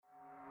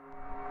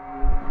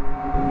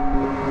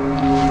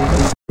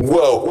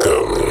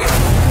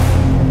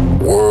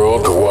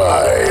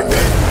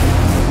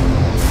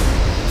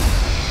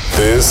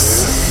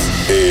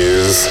This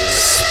is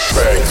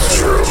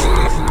Spectrum.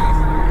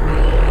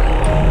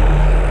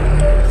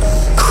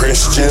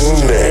 Christian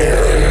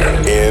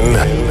Nairn in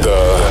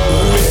the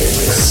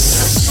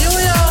mix.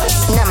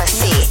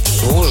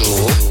 Namaste.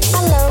 Bonjour.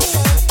 Hello.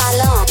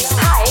 Hello.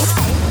 Hi.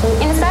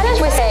 In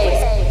Spanish we say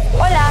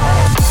hola.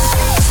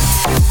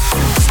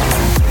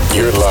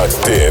 You're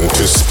locked in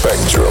to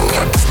Spectrum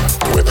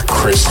with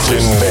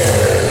Christian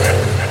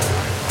Nairn.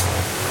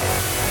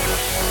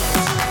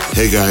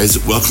 Hey guys,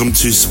 welcome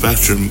to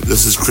Spectrum.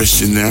 This is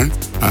Christian Nairn,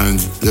 and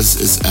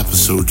this is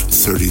episode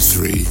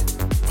 33.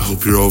 I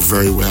hope you're all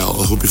very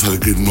well. I hope you've had a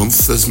good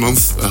month this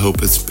month. I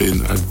hope it's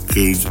been a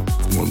good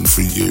one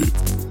for you.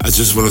 I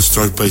just want to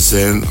start by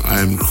saying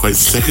I'm quite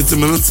sick at the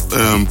minute.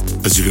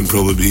 As you can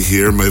probably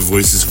hear, my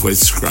voice is quite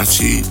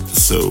scratchy,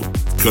 so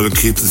gotta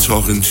keep the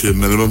talking to a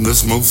minimum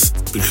this month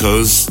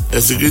because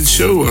it's a good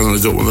show and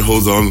I don't want to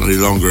hold on any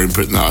longer and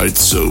putting that out,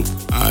 so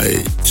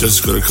I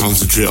just gotta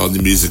concentrate on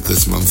the music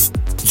this month.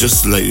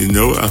 Just to let you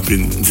know, I've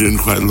been doing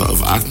quite a lot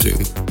of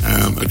acting.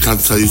 I can't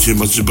tell you too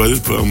much about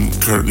it, but I'm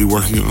currently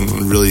working on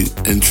a really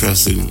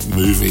interesting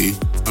movie.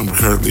 I'm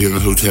currently in a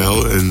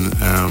hotel in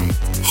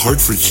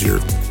Hertfordshire,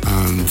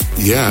 and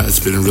yeah, it's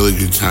been a really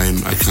good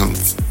time. I can't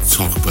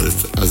talk about it,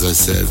 as I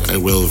said. I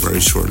will very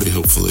shortly,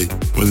 hopefully,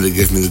 when they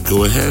give me the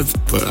go-ahead,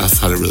 but I've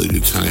had a really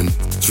good time.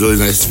 It's really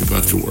nice to be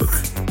back to work.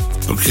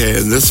 Okay,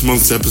 in this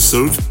month's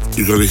episode,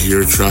 you're going to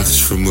hear tracks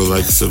from the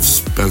likes of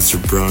Spencer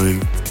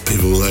Brown,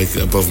 people like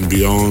Above and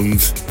Beyond,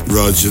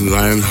 Rodg and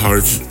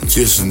Lionheart,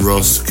 Jason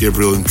Ross,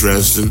 Gabriel and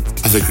Dresden.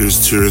 I think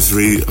there's 2 or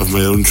 3 of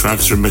my own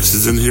tracks or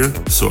mixes in here,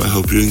 so I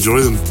hope you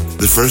enjoy them.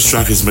 The first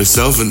track is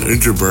myself and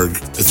Unterberg.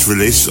 It's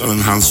released on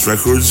Enhanced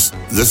Records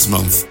this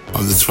month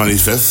on the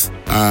 25th,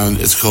 and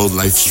it's called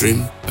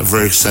Lightstream. I'm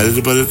very excited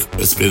about it.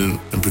 It's been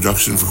in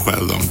production for quite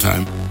a long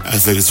time. I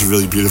think it's a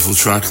really beautiful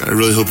track. I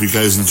really hope you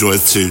guys enjoy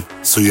it too.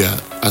 So yeah,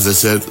 as I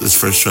said, this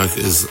first track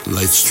is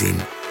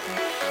Lightstream.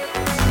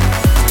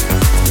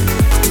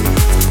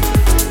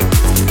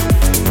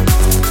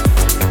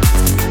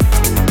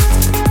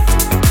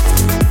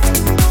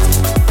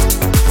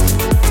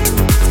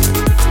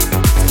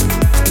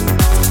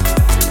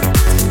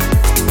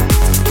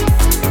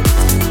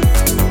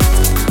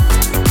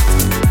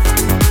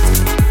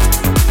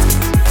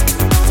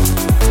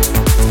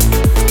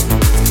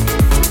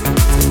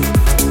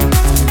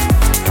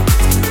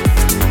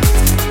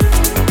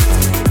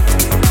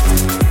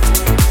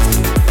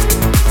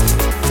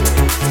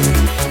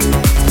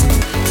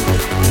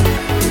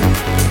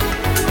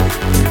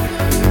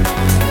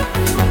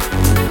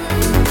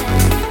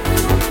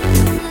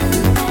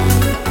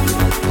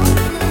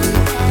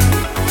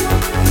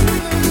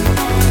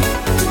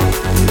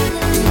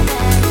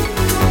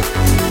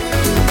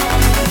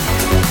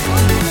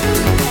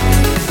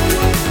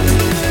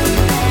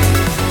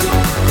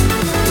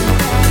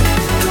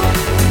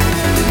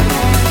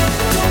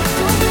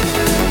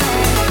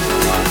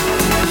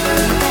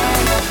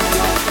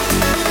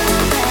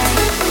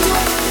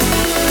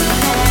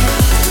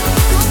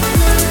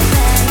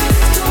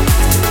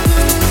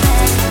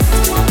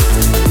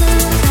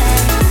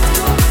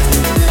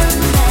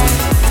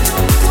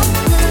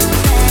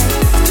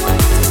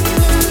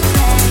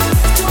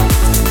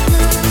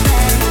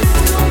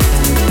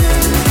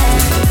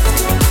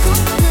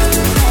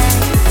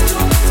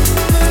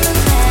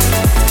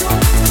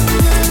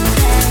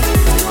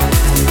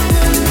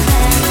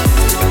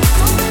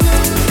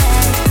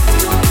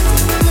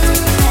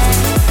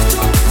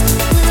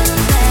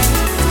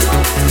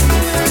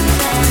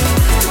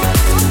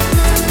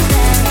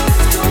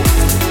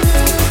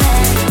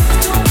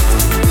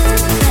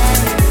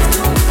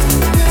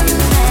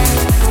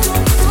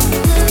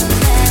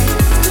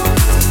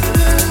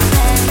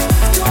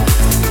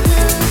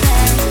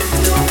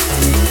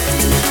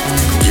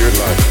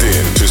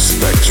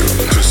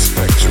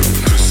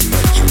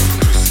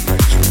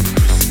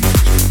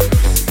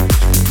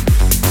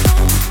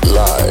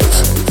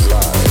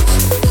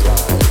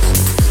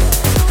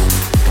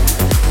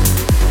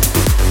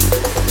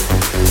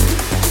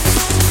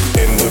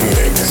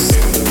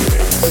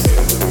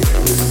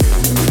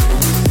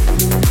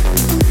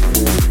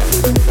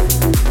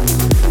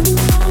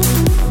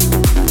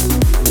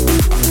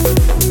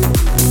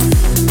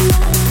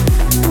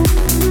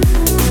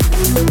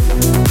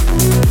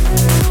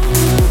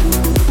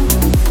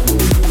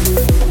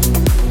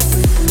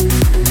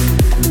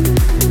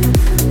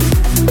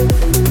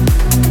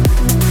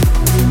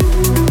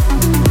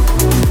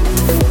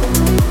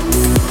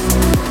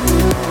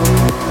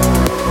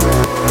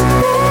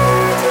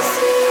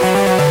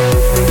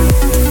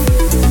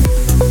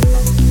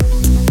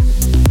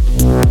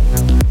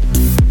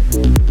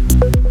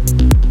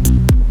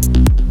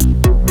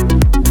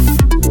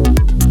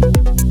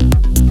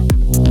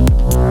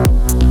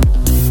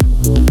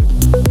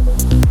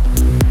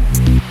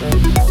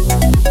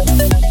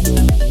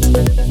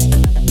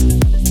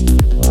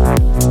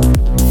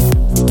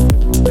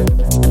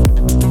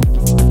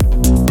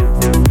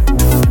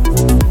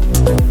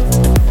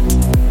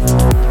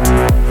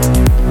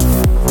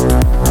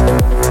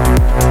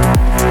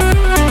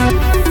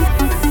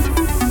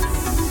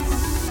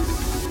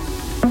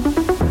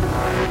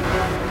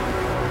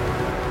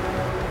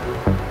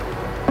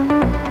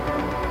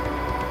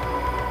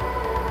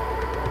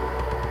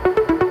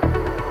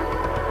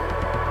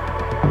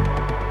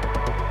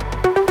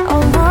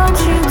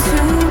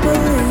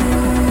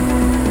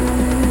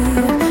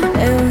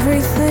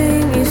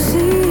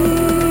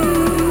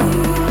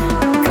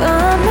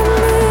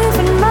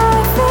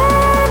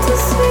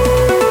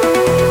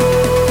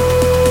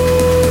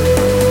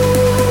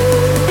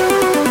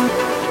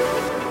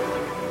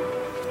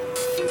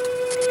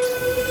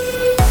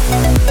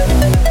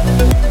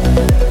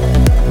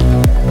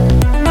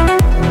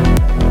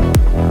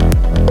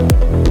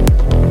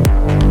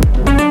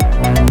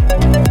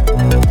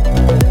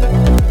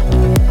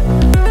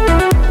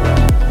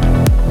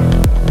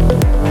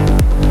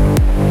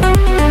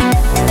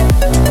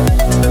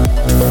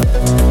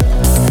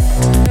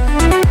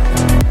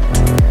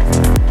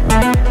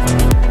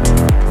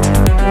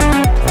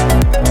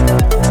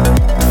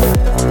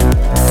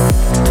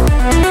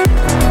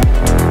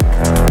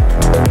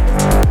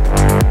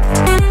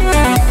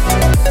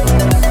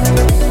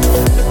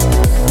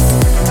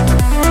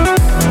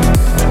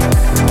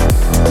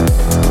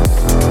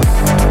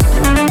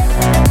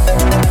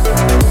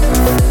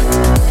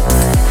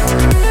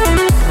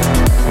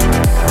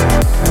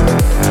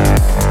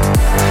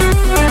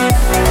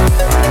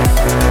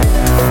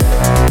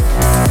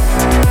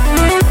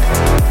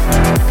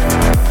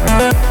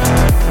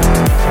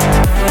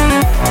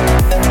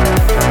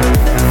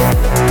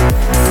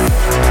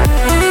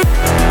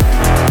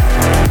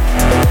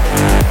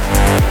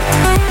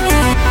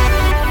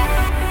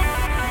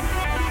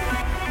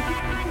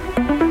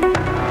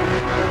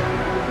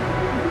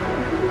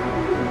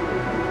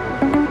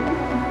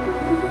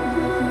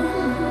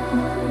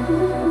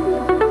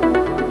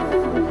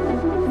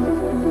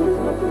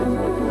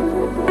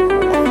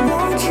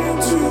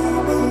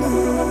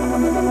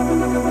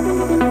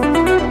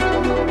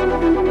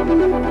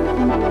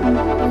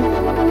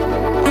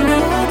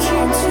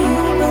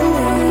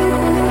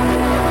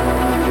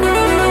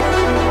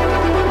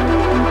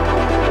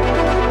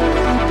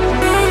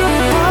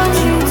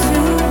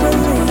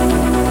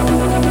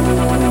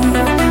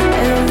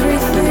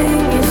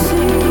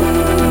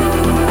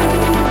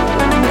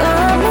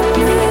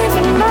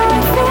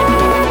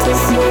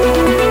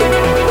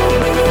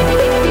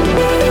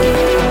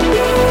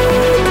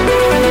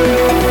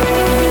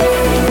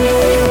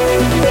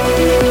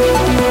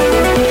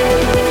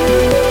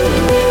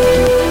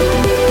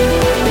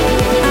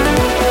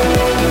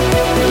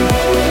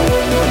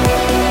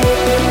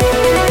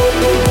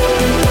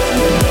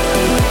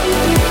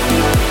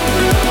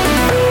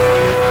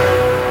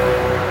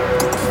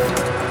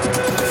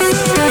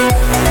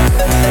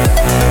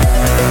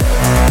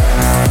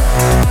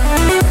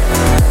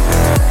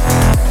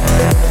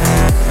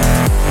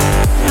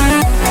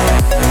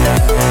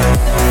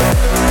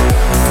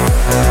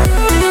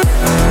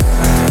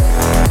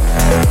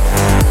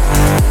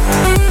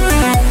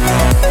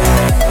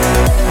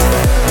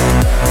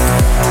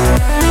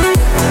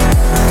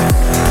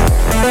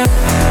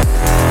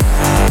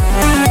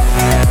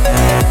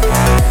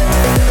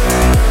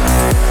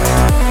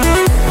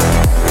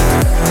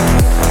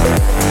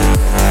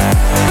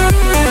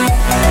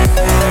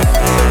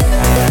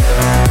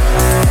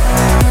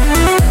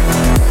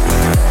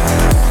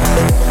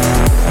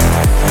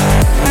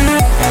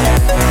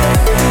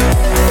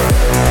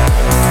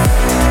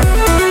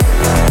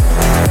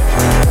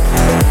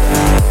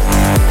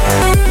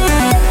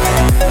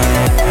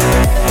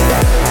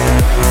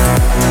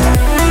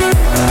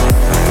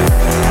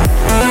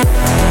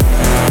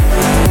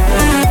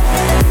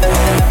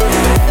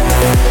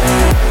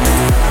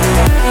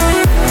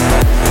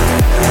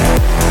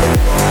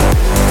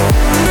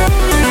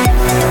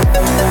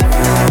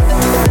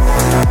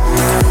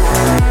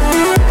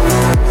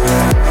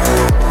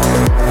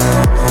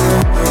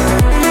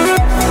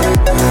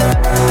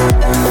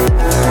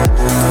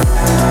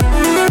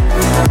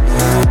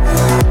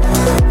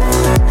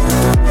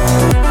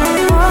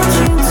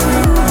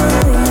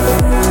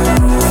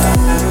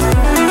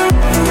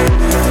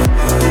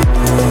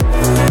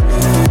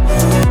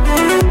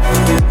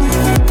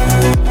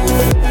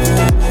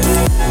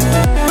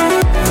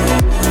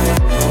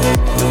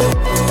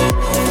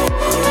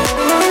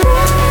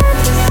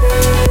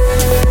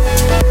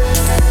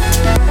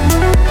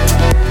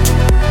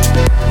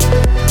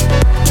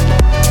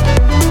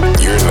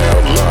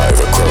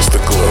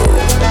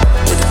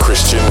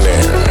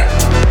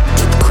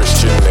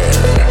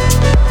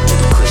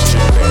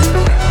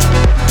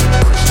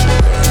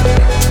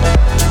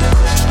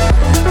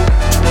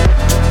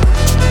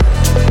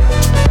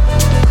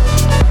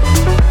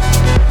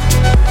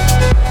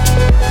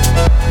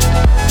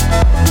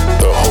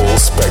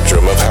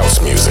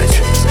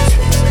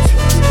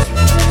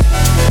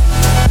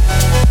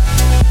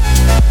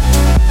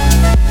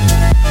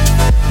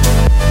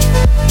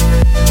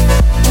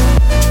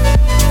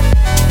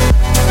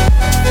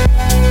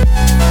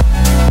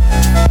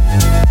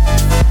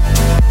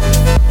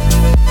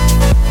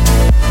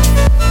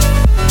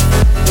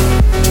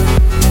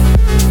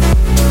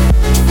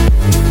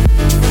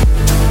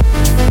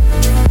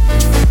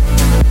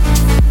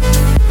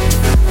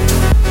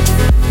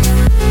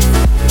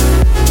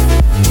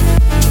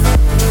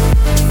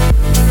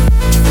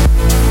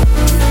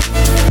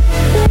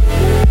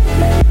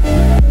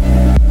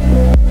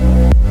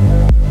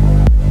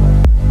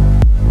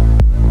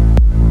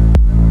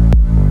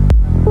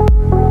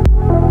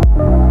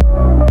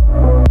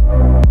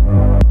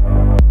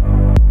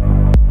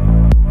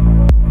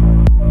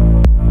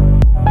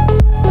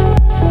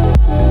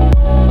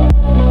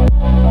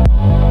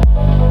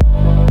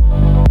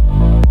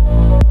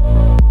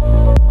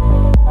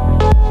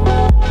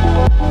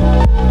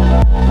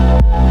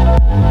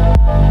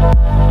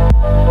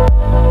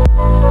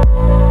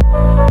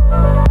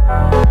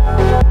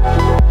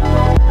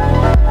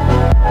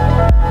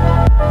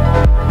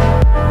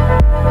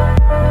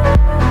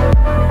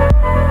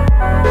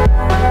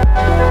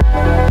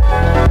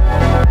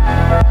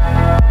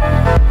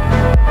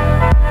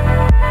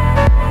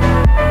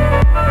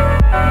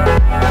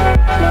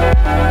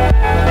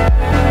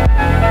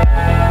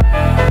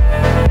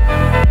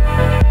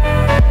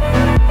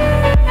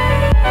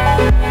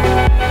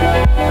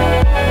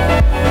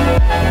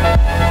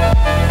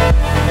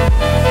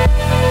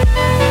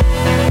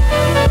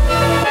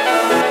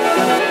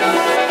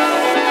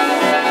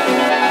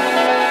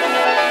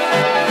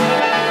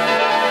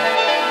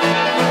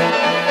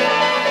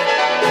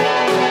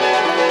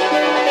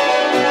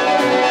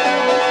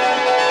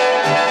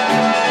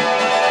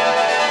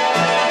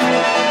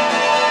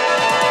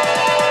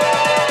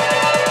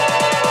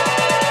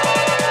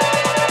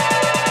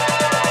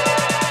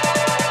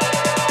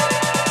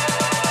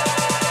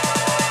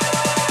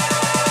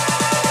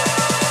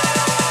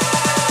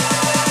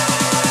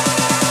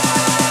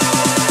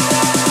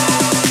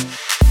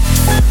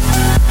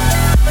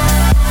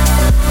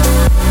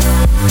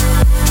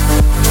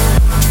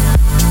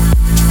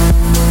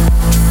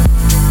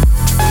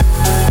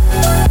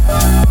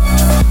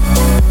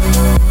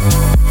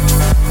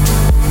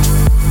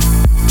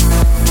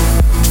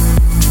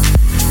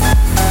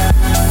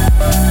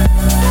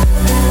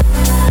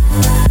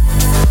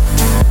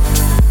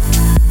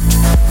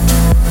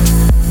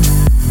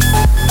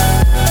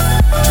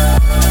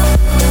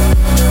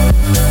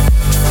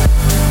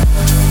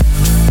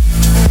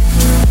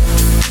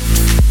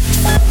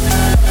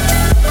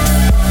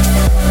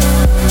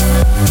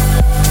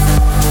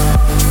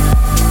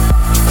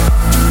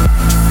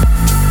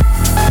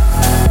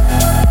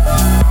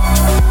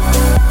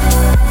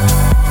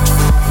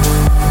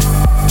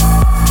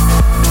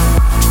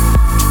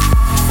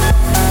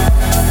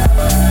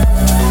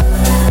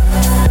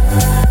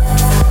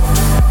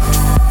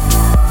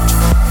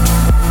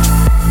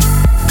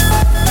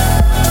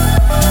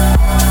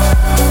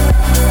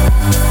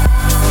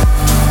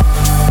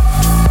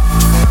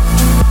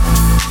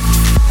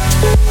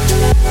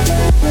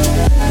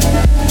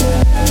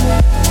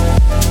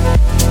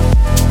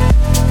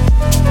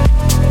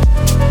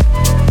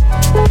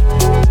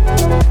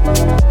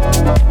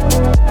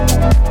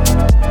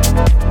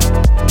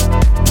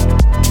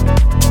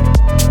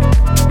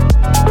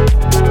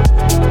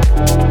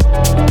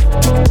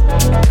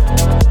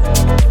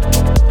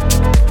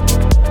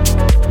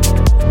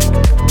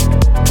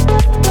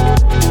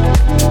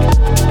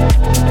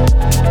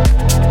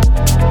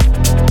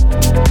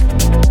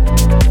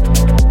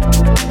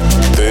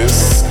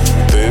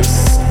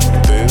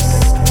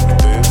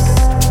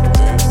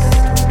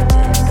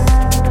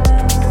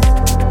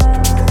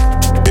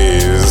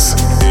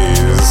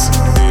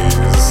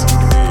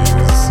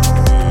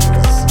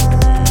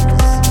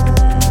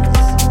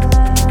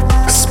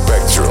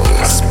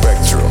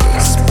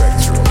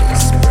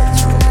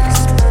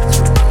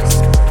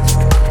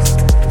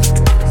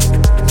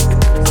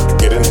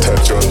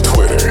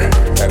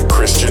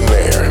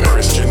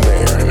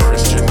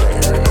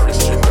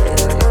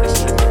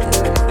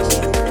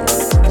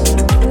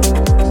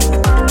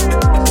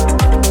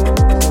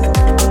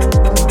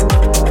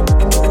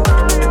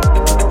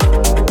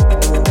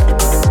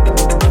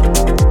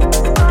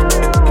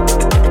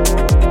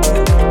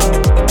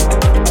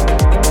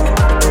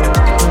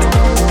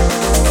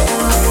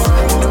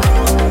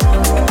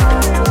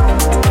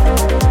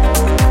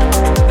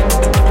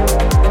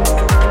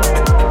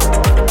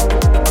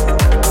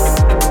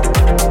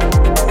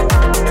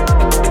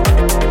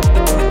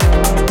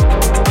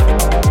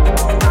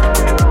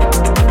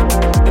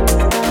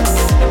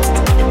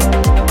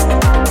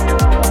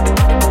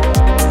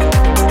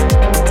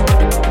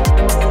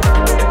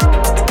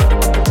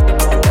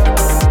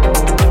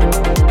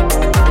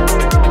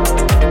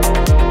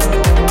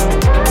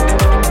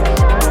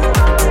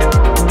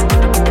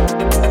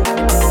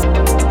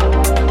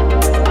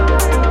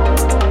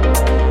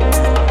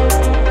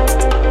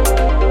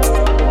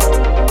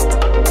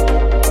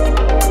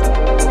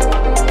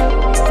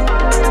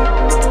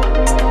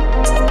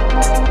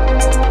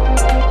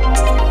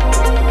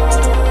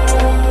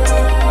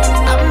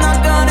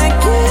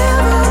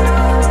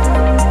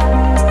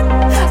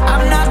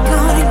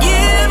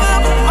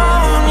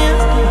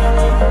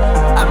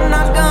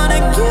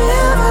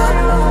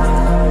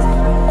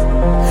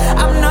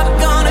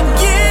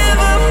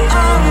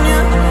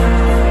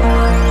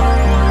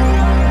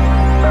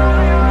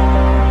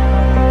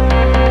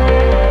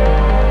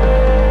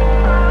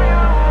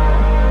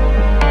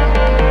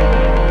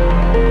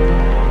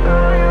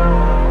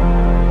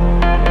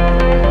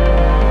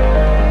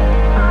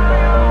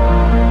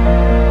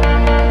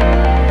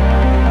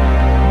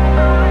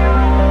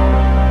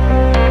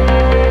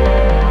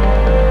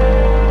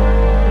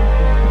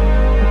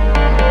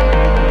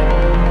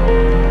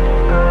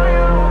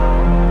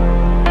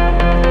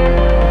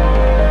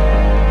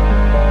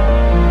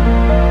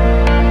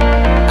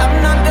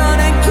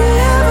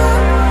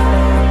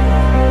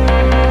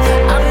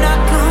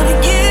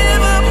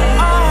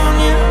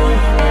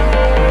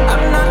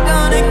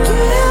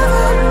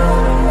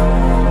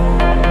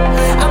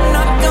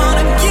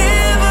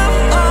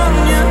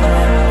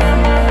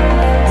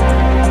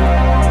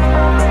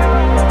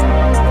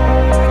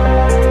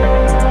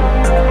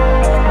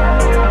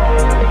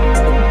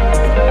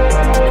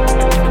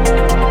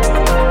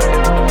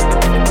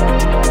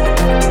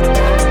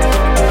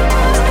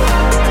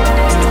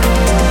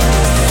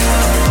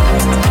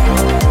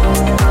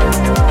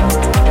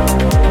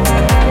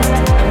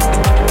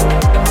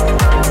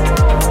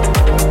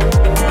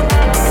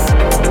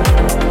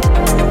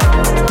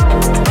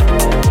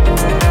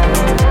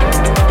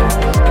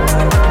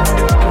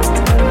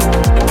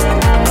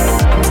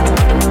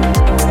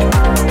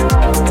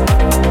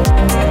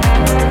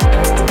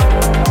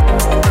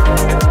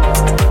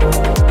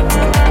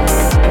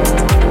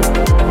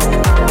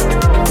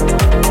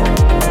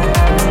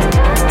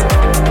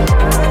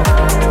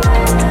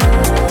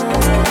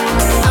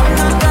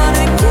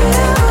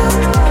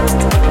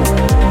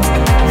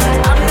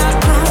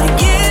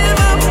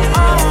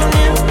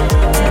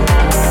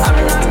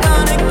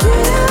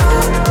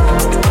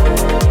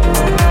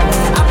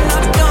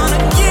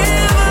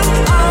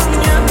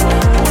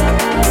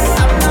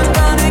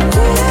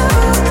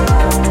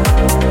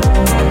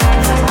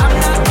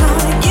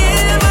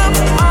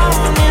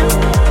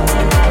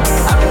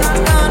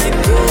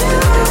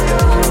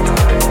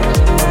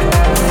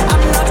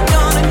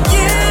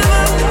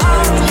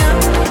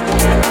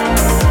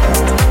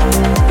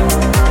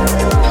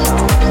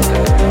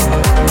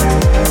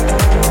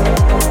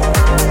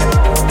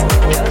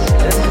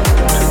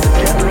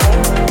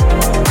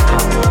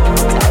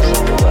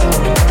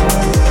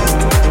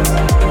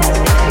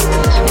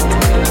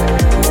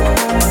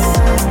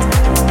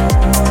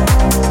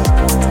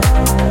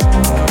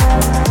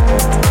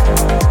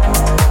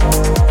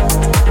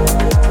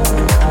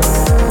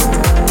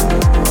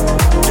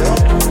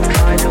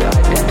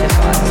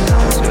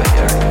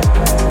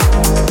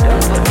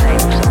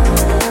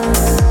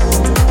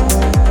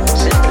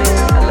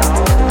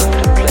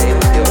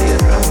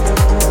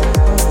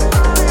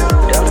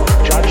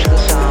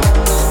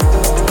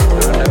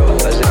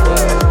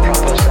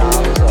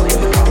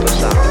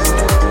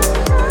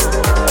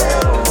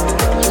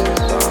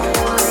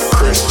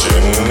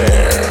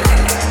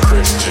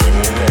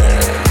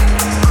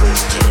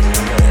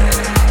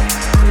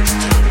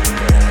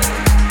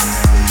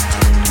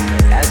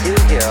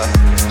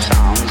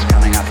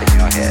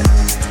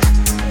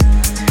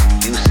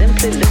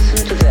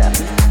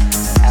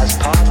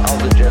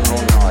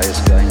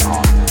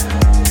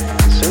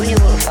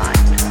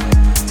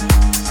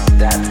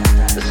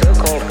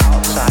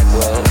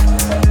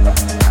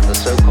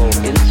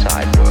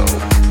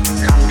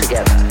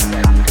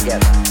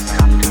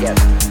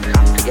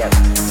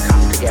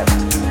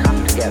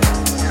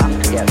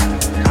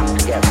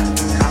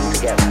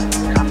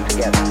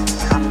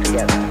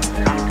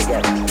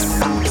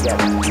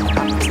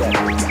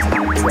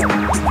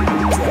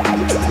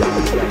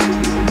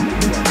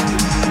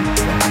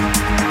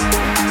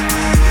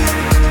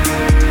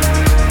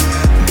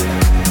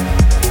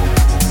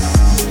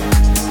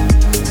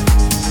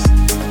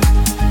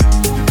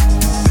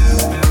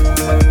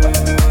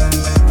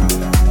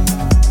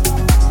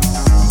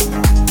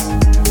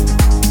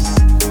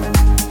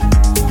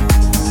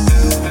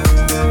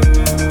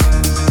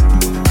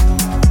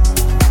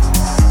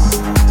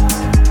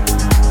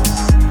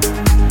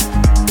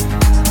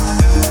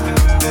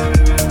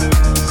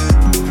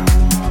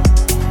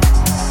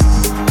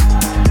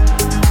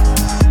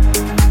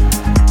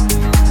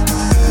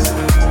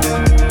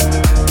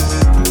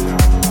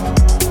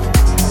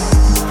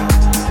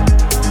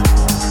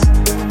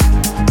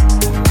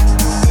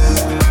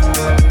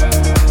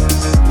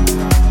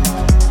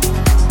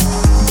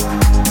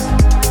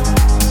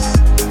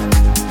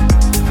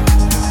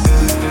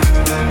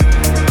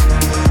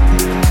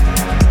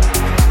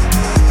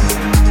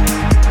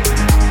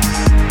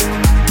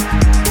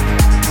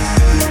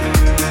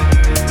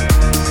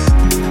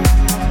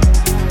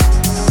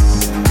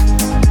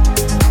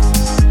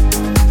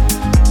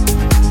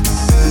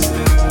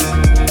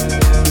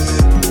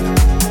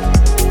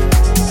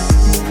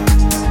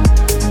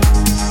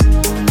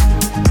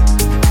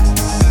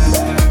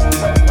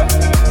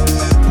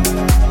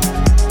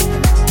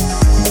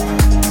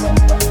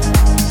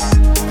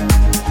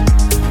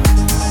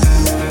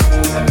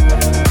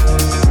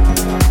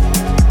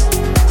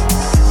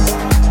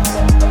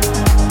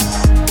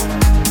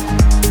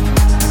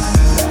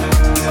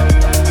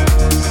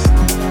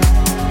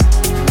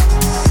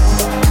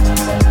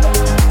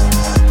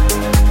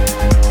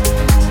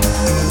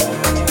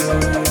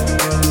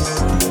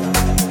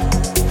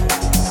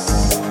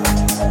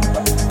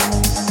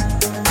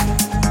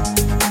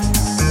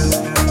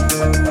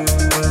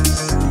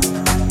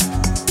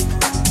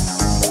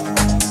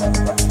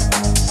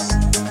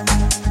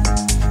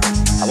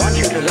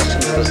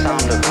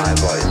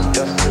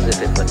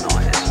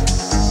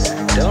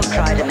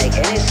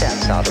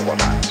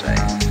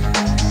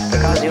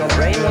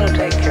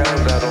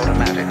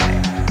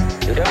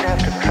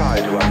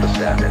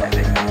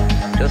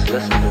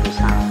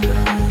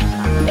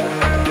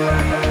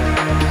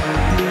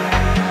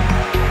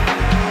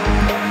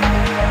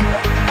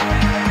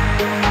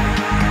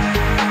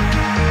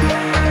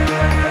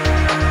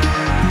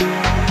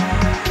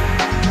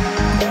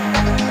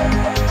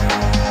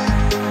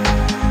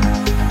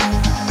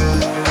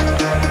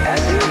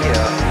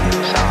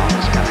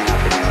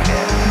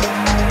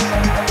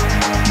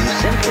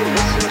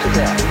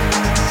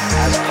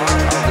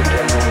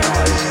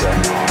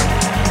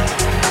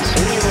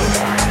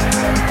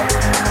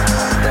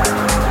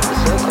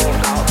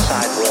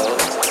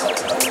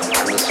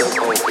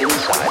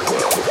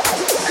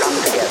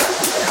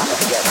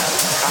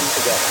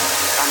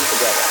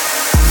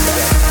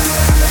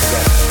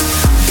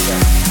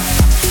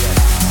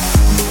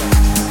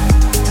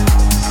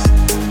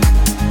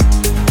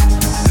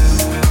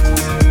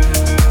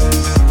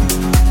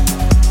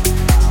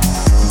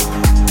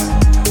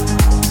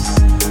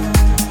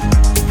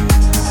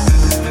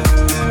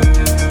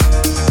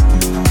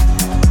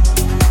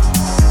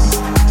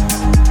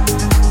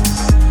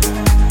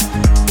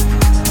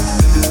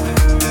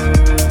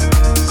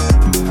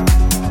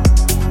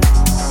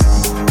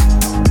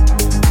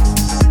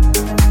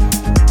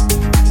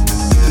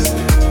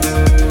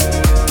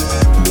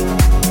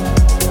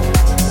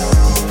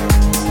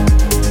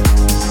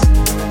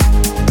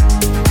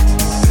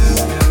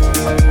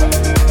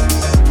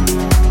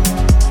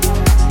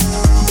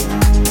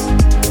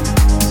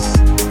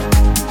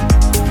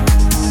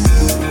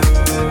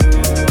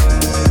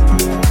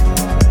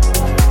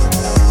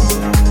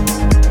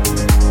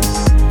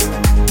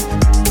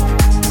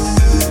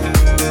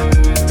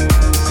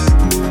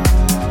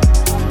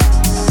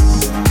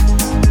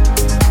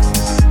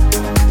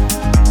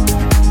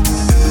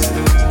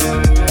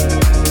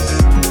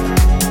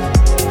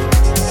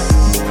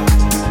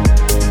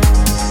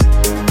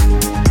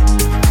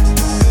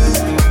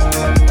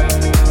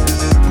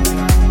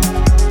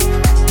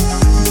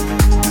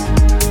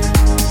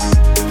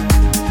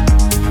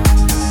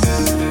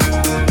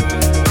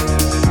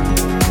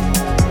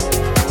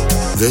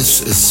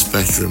 This is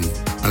Spectrum,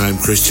 and I'm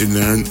Christian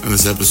Nairn, and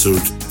it's episode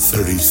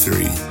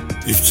 33.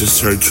 You've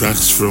just heard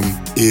tracks from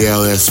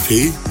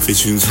ELSP,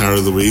 featuring Tara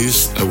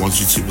Louise, I Want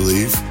You to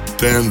Believe,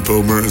 Ben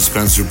Bomer and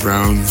Spencer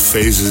Brown,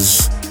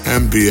 Phases,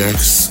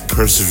 MBX,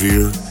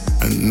 Persevere,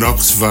 and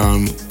Knox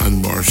Van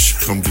and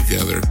Marsh Come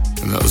Together,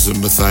 and that was a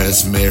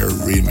Matthias Mayer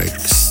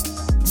remix.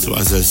 So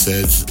as I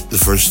said, the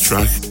first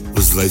track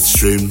was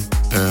Lightstream,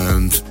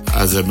 and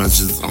as I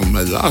mentioned on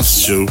my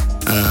last show,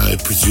 I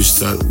produced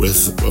that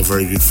with a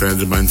very good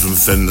friend of mine from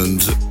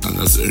Finland, and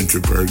that's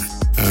Unterberg.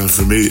 And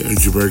for me,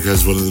 Unterberg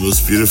has one of the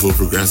most beautiful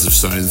progressive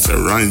sounds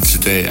around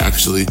today,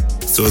 actually.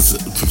 So it's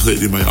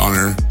completely my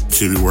honour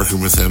to be working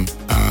with him.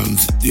 And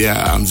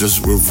yeah,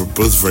 we're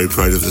both very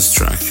proud of this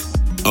track.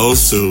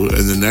 Also,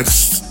 in the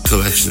next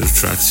collection of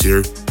tracks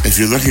here.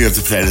 If you're looking at the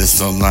playlist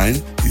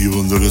online, you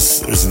will notice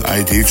there's an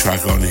ID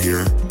track on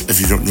here. If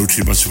you don't know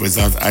too much about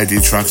that,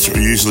 ID tracks are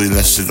usually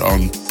listed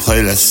on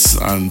playlists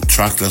and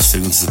track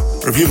listings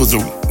where people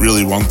don't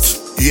really want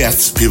yet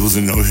people to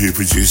know who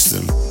produced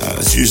them.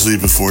 It's usually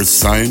before it's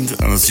signed,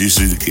 and it's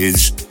usually to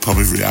gauge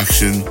public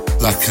reaction,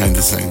 that kind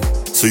of thing.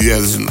 So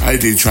yeah, there's an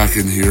ID track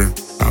in here.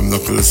 I'm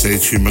not going to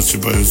say too much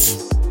about it,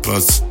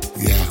 but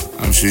yeah,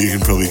 I'm sure you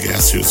can probably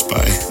guess who it's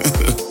by.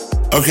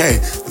 Okay,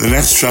 the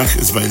next track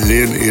is by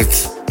Lane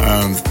 8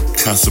 and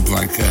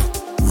Casablanca,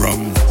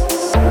 Rum.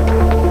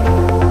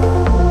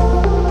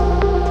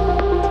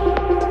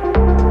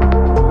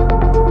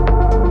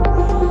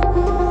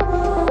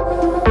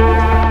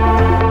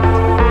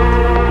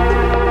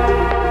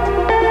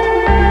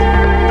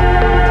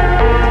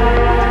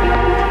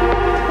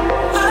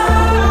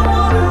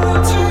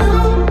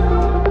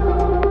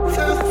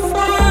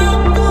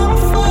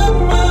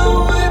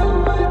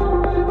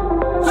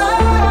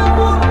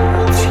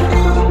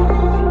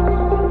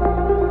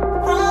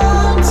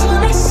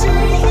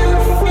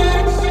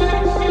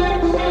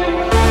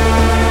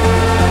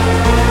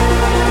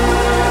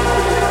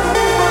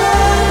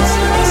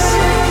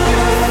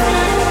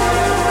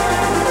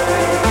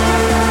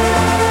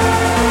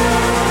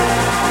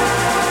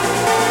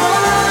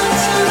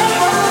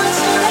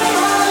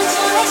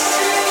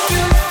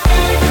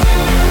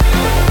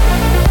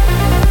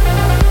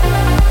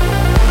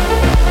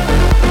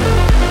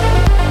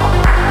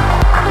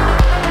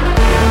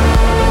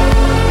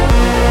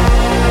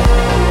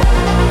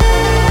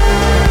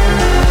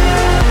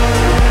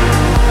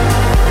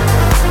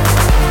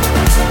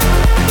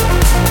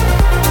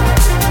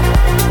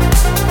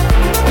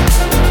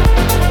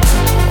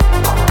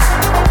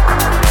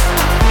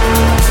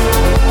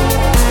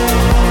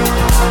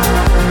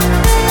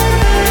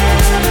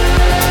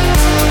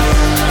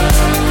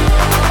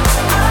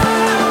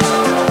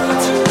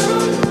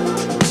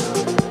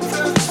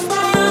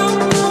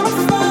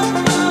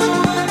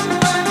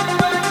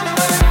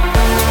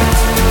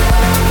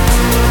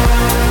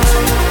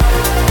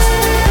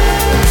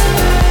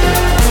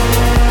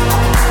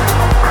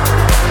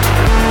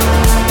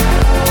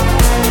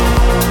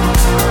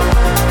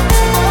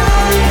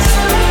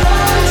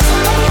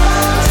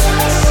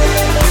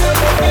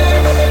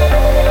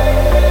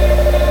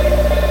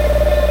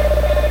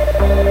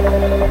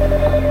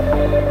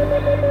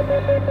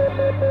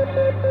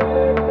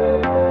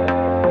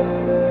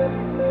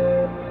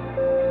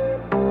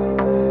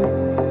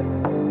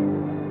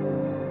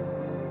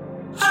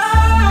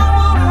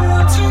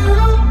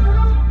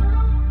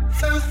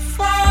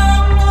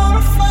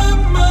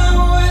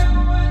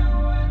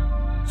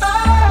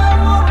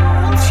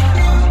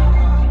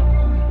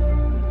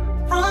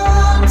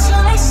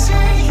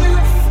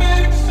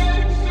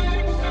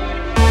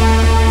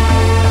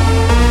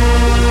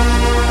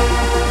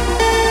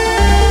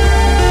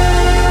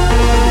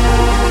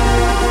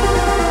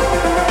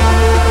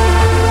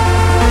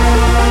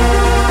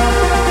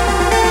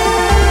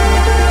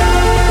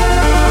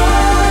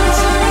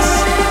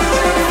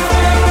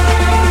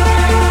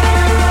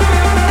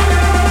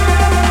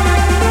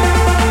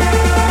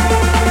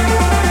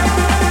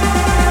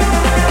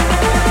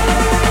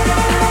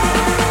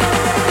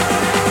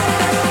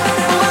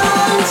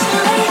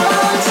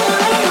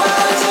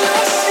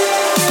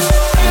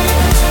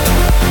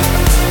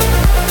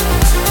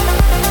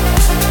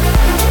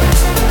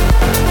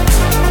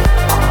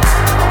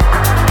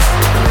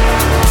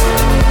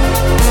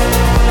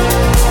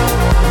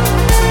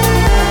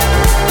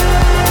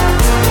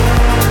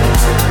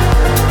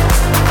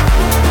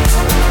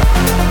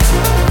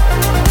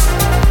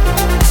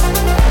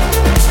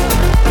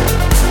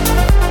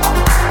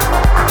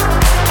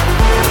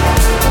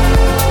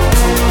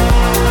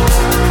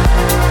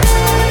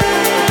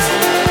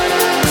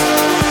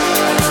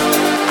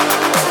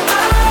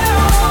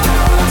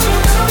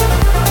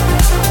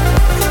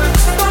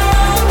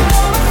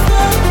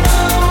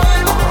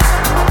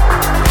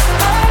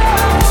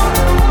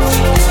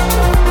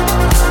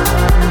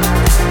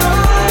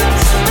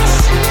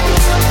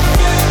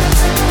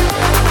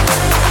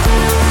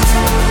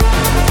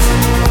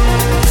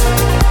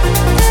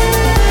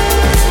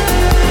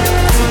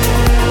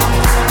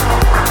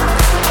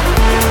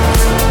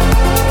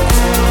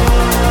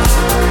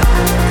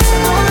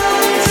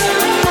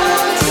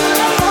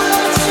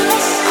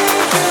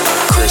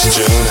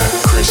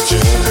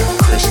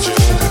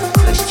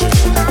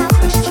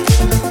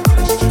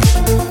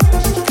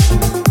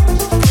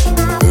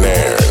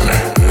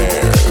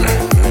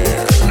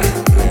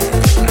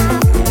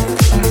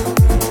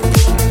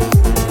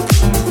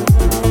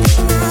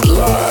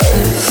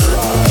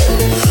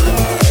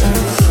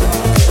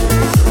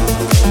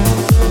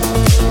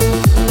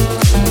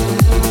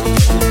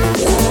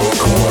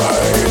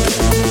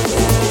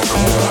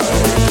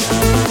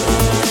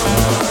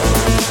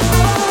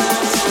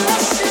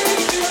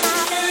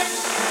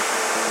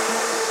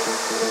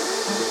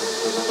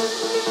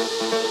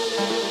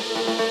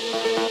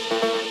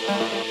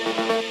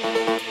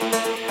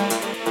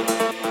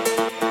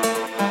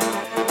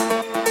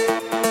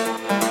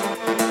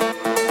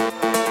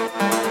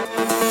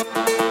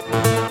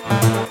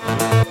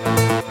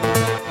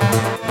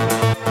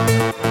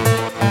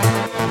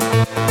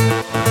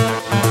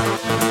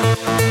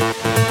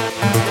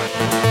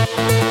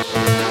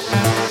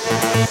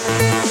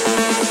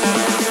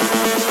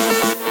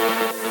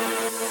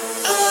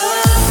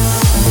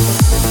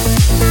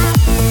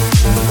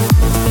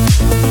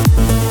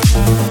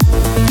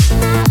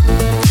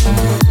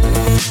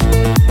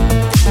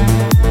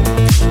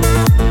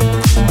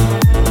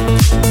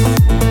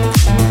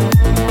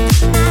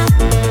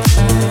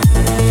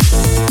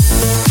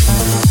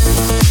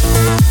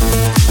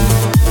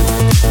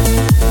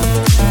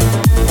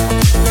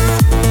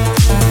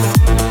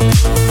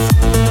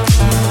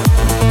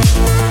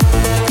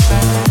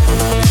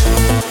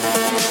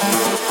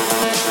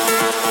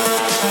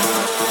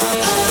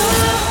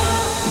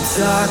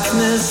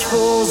 darkness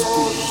falls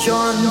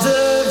beyond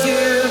the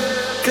view.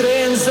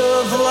 Grains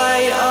of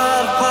light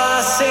are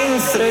passing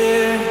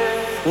through.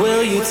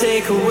 Will you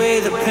take away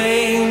the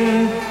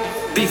pain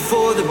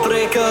before the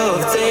break of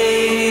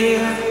day?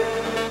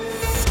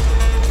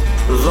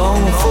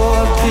 Long for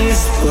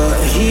peace, but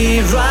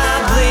here I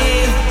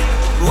bleed,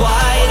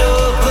 wide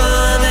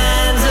open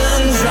and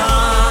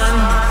undrawn.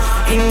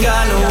 Ain't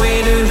got no way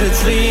to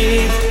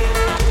retreat,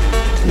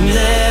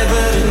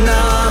 never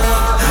enough.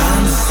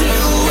 I'm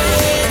still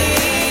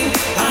waiting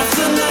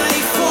after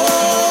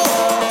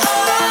nightfall,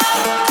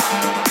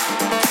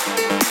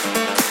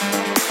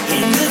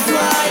 in the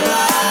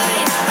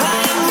twilight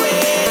I'm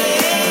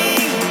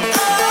waiting,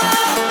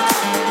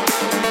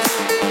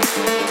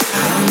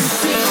 I'm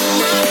still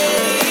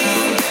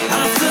waiting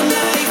after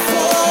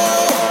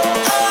nightfall,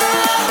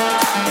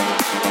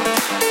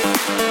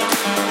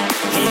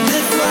 in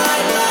the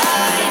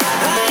twilight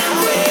I'm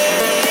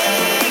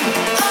waiting,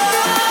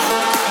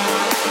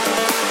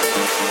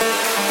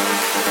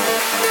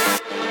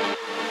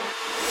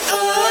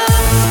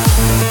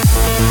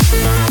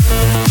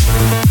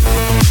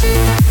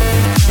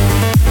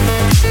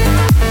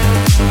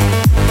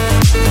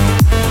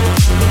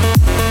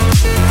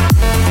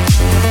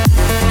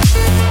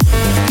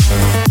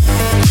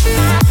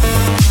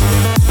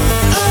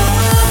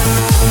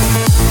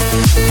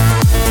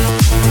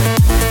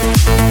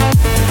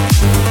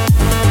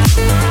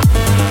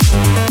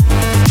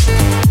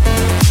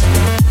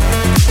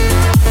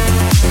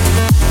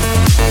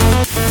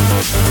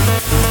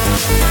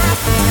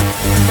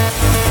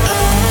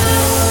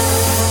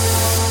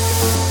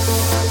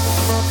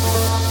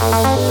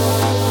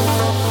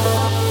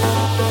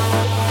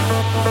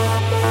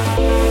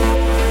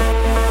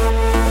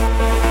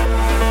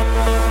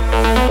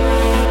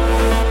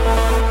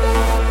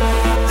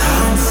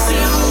 I'm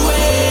still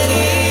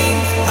waiting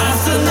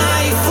after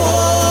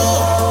nightfall,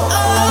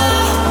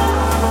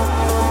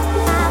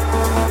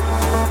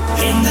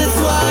 in the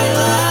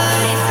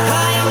twilight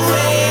I am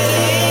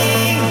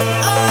waiting,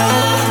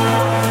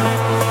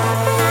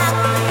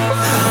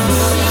 I'm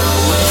still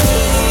waiting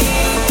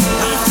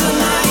after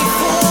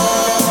nightfall,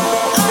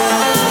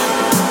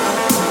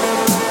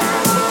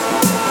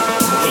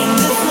 in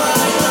the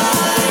twilight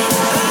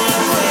I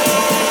am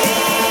waiting.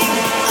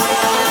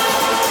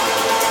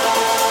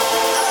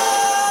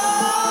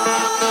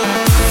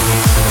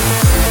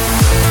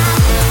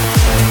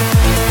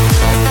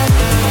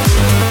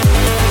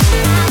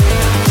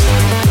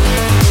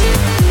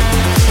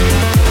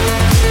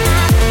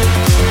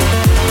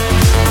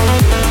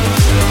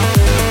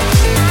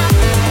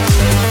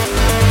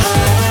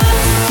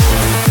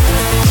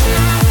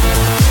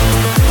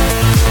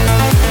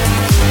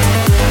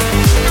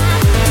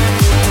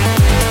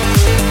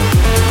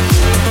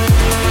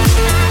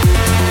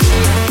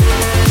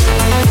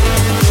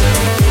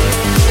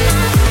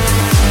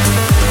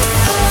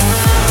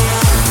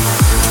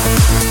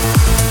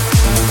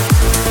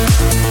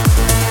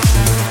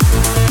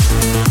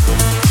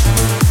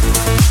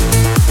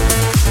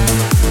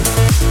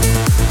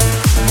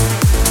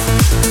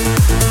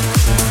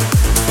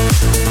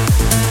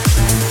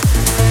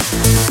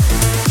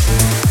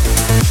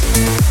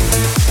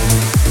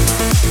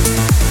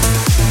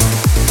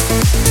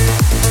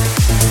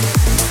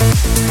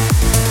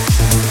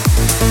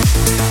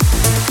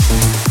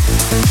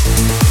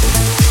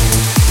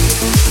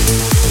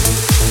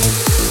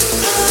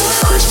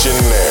 Christian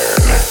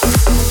Nairn.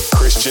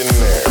 Christian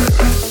Nairn.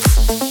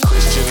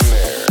 Christian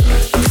Nairn.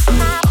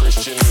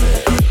 Christian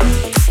Nairn.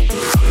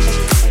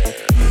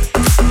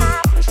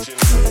 Christian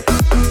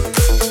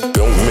Nairn.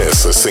 Don't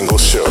miss a single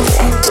show.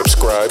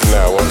 Subscribe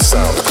now on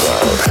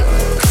SoundCloud.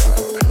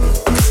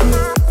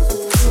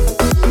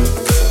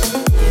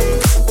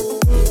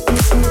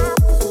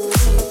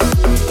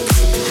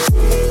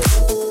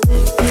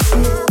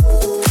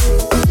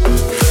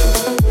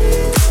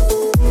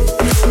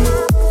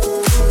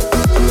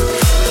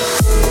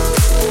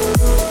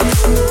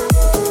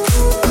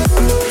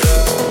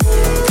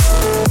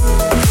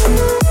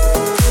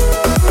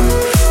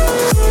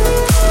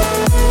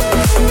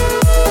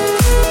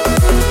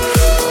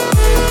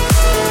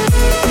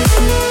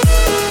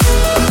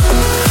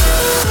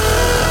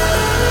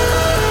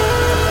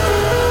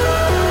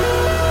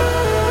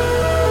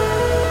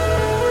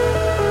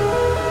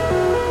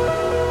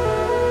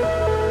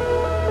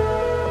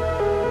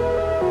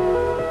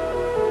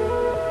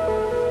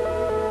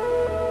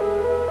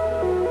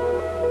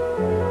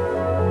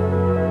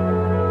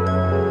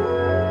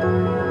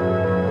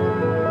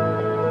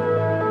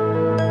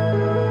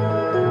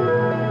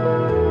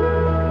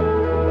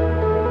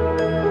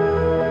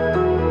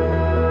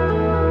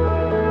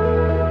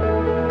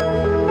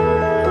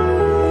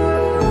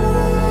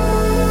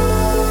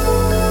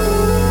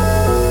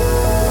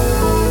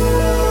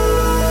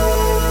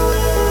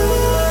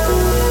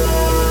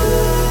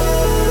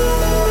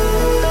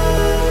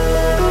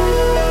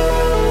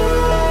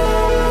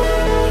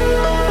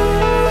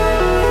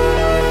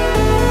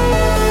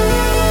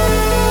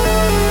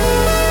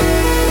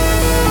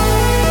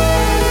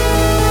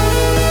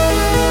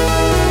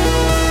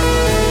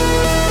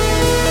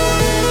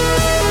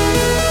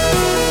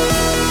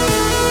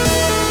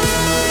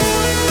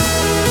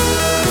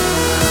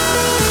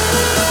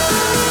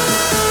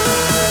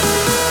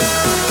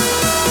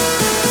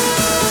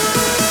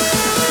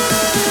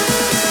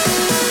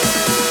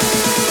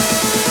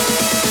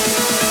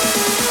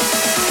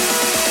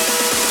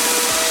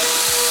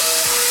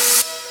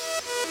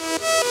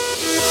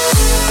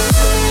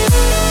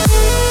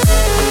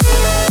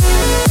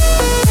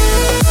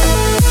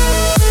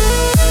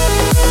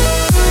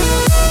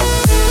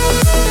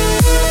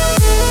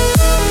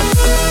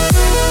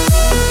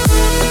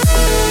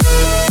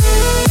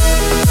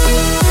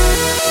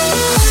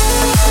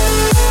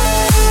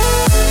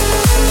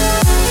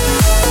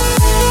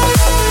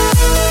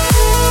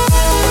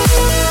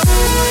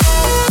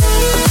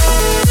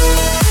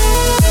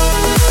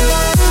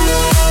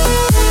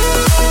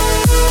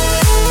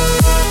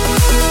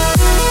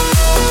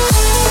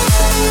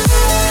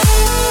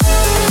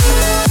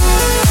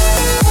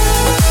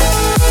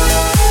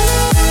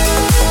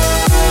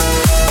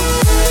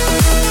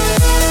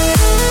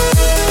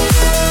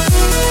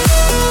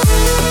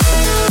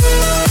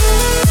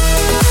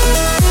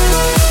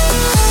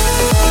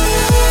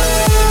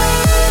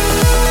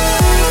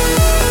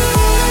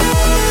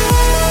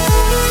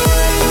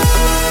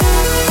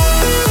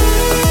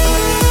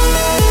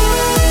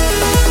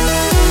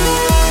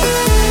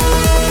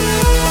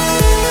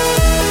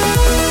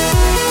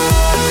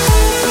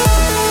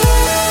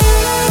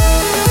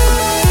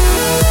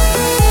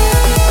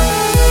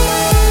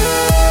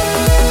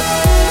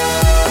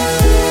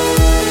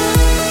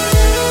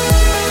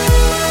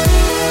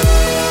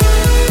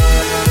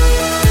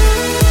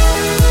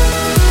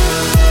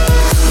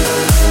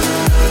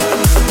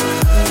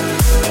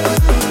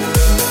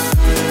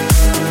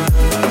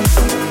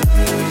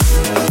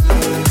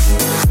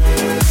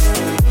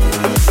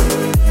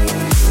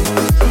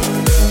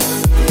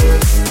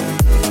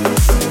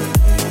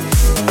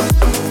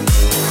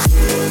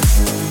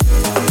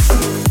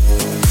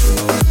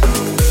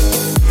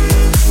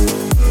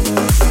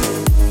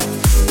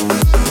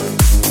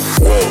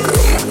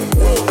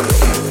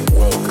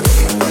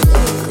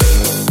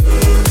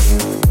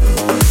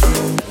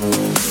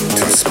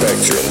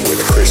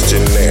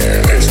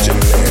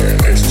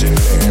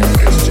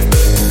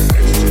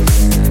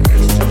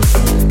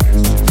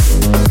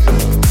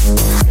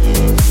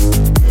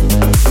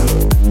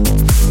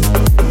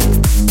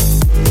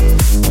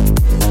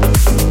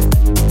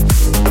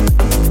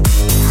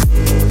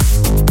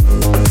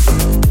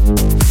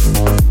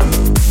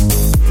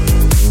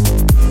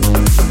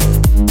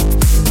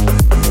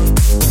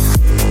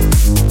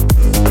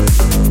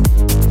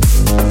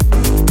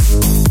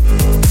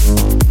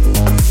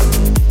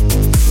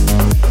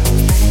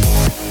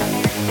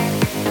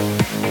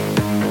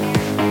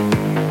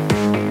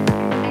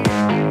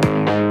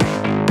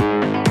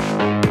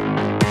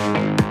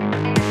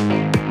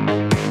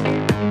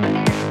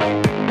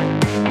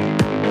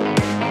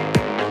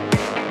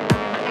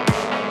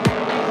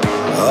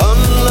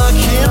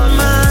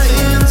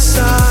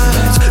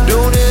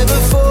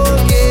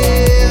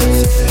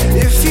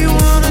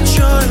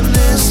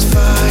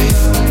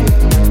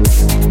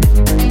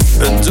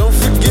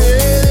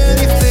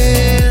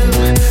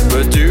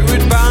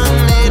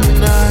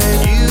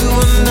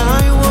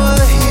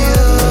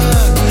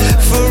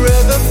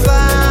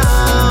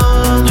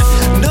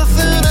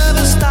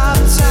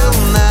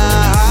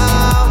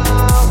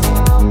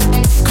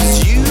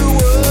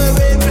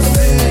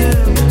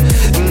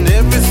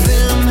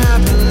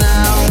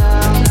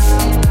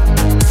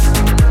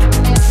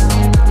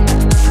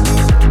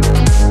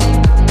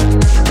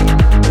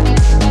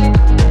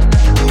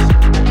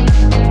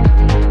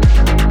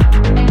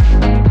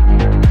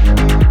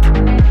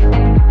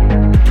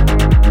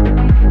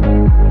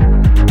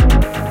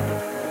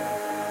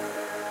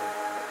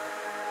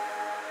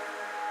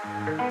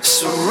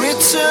 So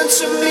return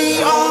to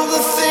me all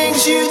the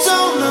things you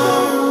don't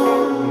know.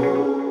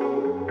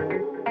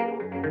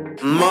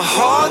 My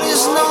heart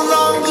is no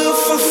longer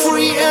for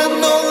free and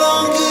no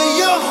longer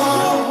your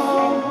home.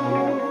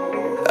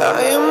 I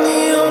am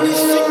the only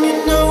thing you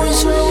know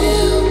is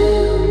real.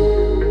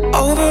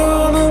 Over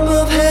on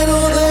above, head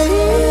over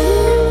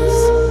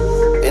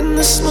heels. In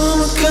this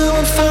moment, come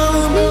and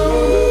follow me.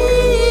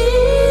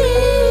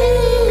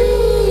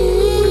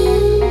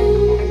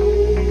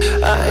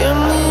 I am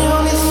the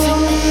only thing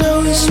you know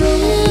is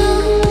real.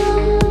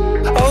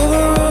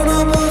 Over on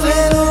above,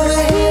 head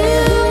over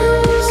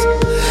heels.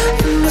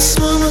 In this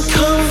moment,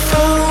 come and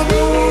follow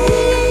me.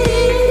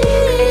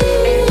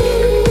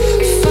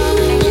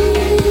 Follow me,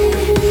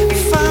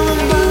 follow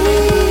me,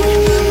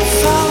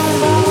 follow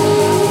me,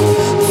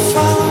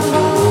 follow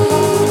me,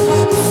 follow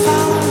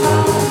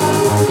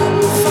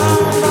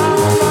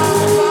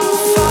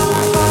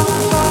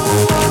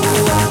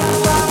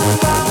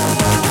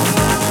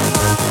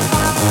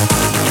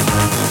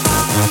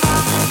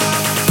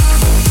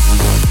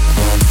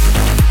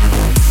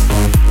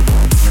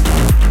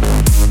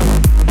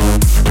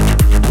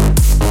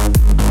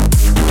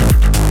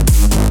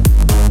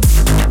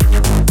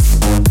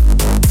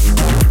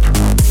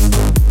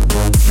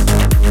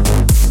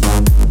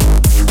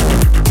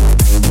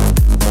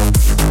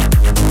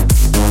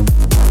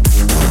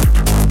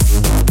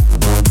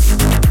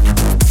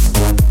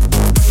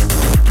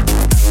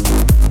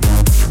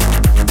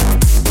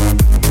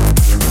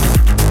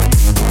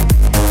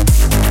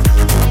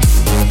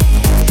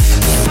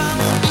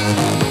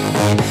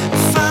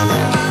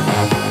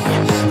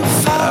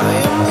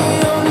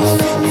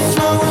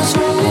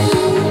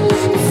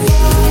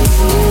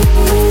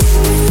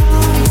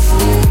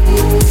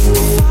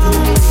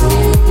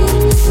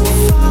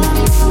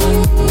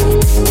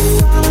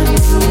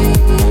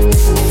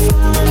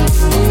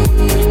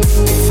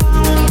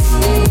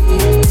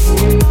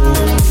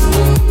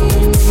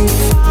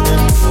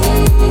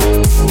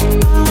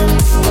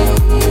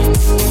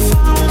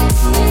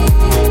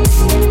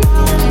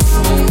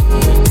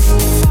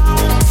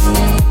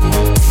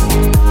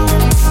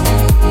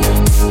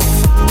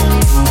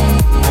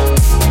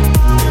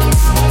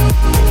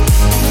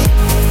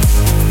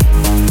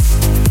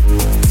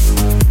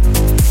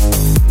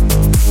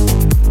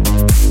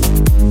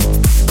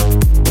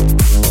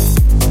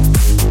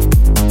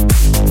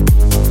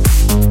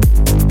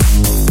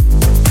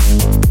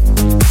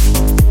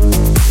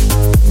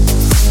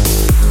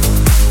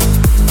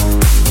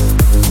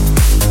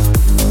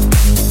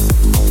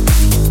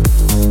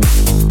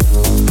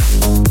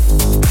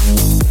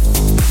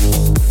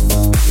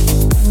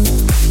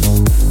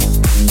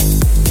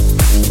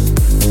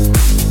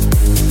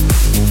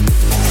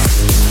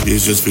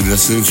Just been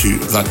listening to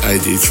that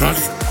ID track.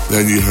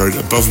 Then you heard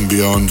Above and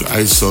Beyond,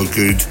 I Saw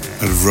Good,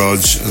 and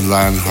Raj and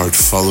Lionheart,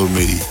 Follow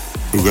Me.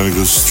 We're going to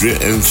go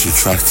straight into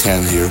track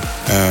 10 here.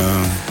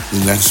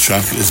 The next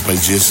track is by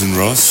Jason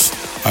Ross,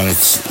 and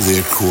it's The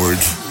Accord.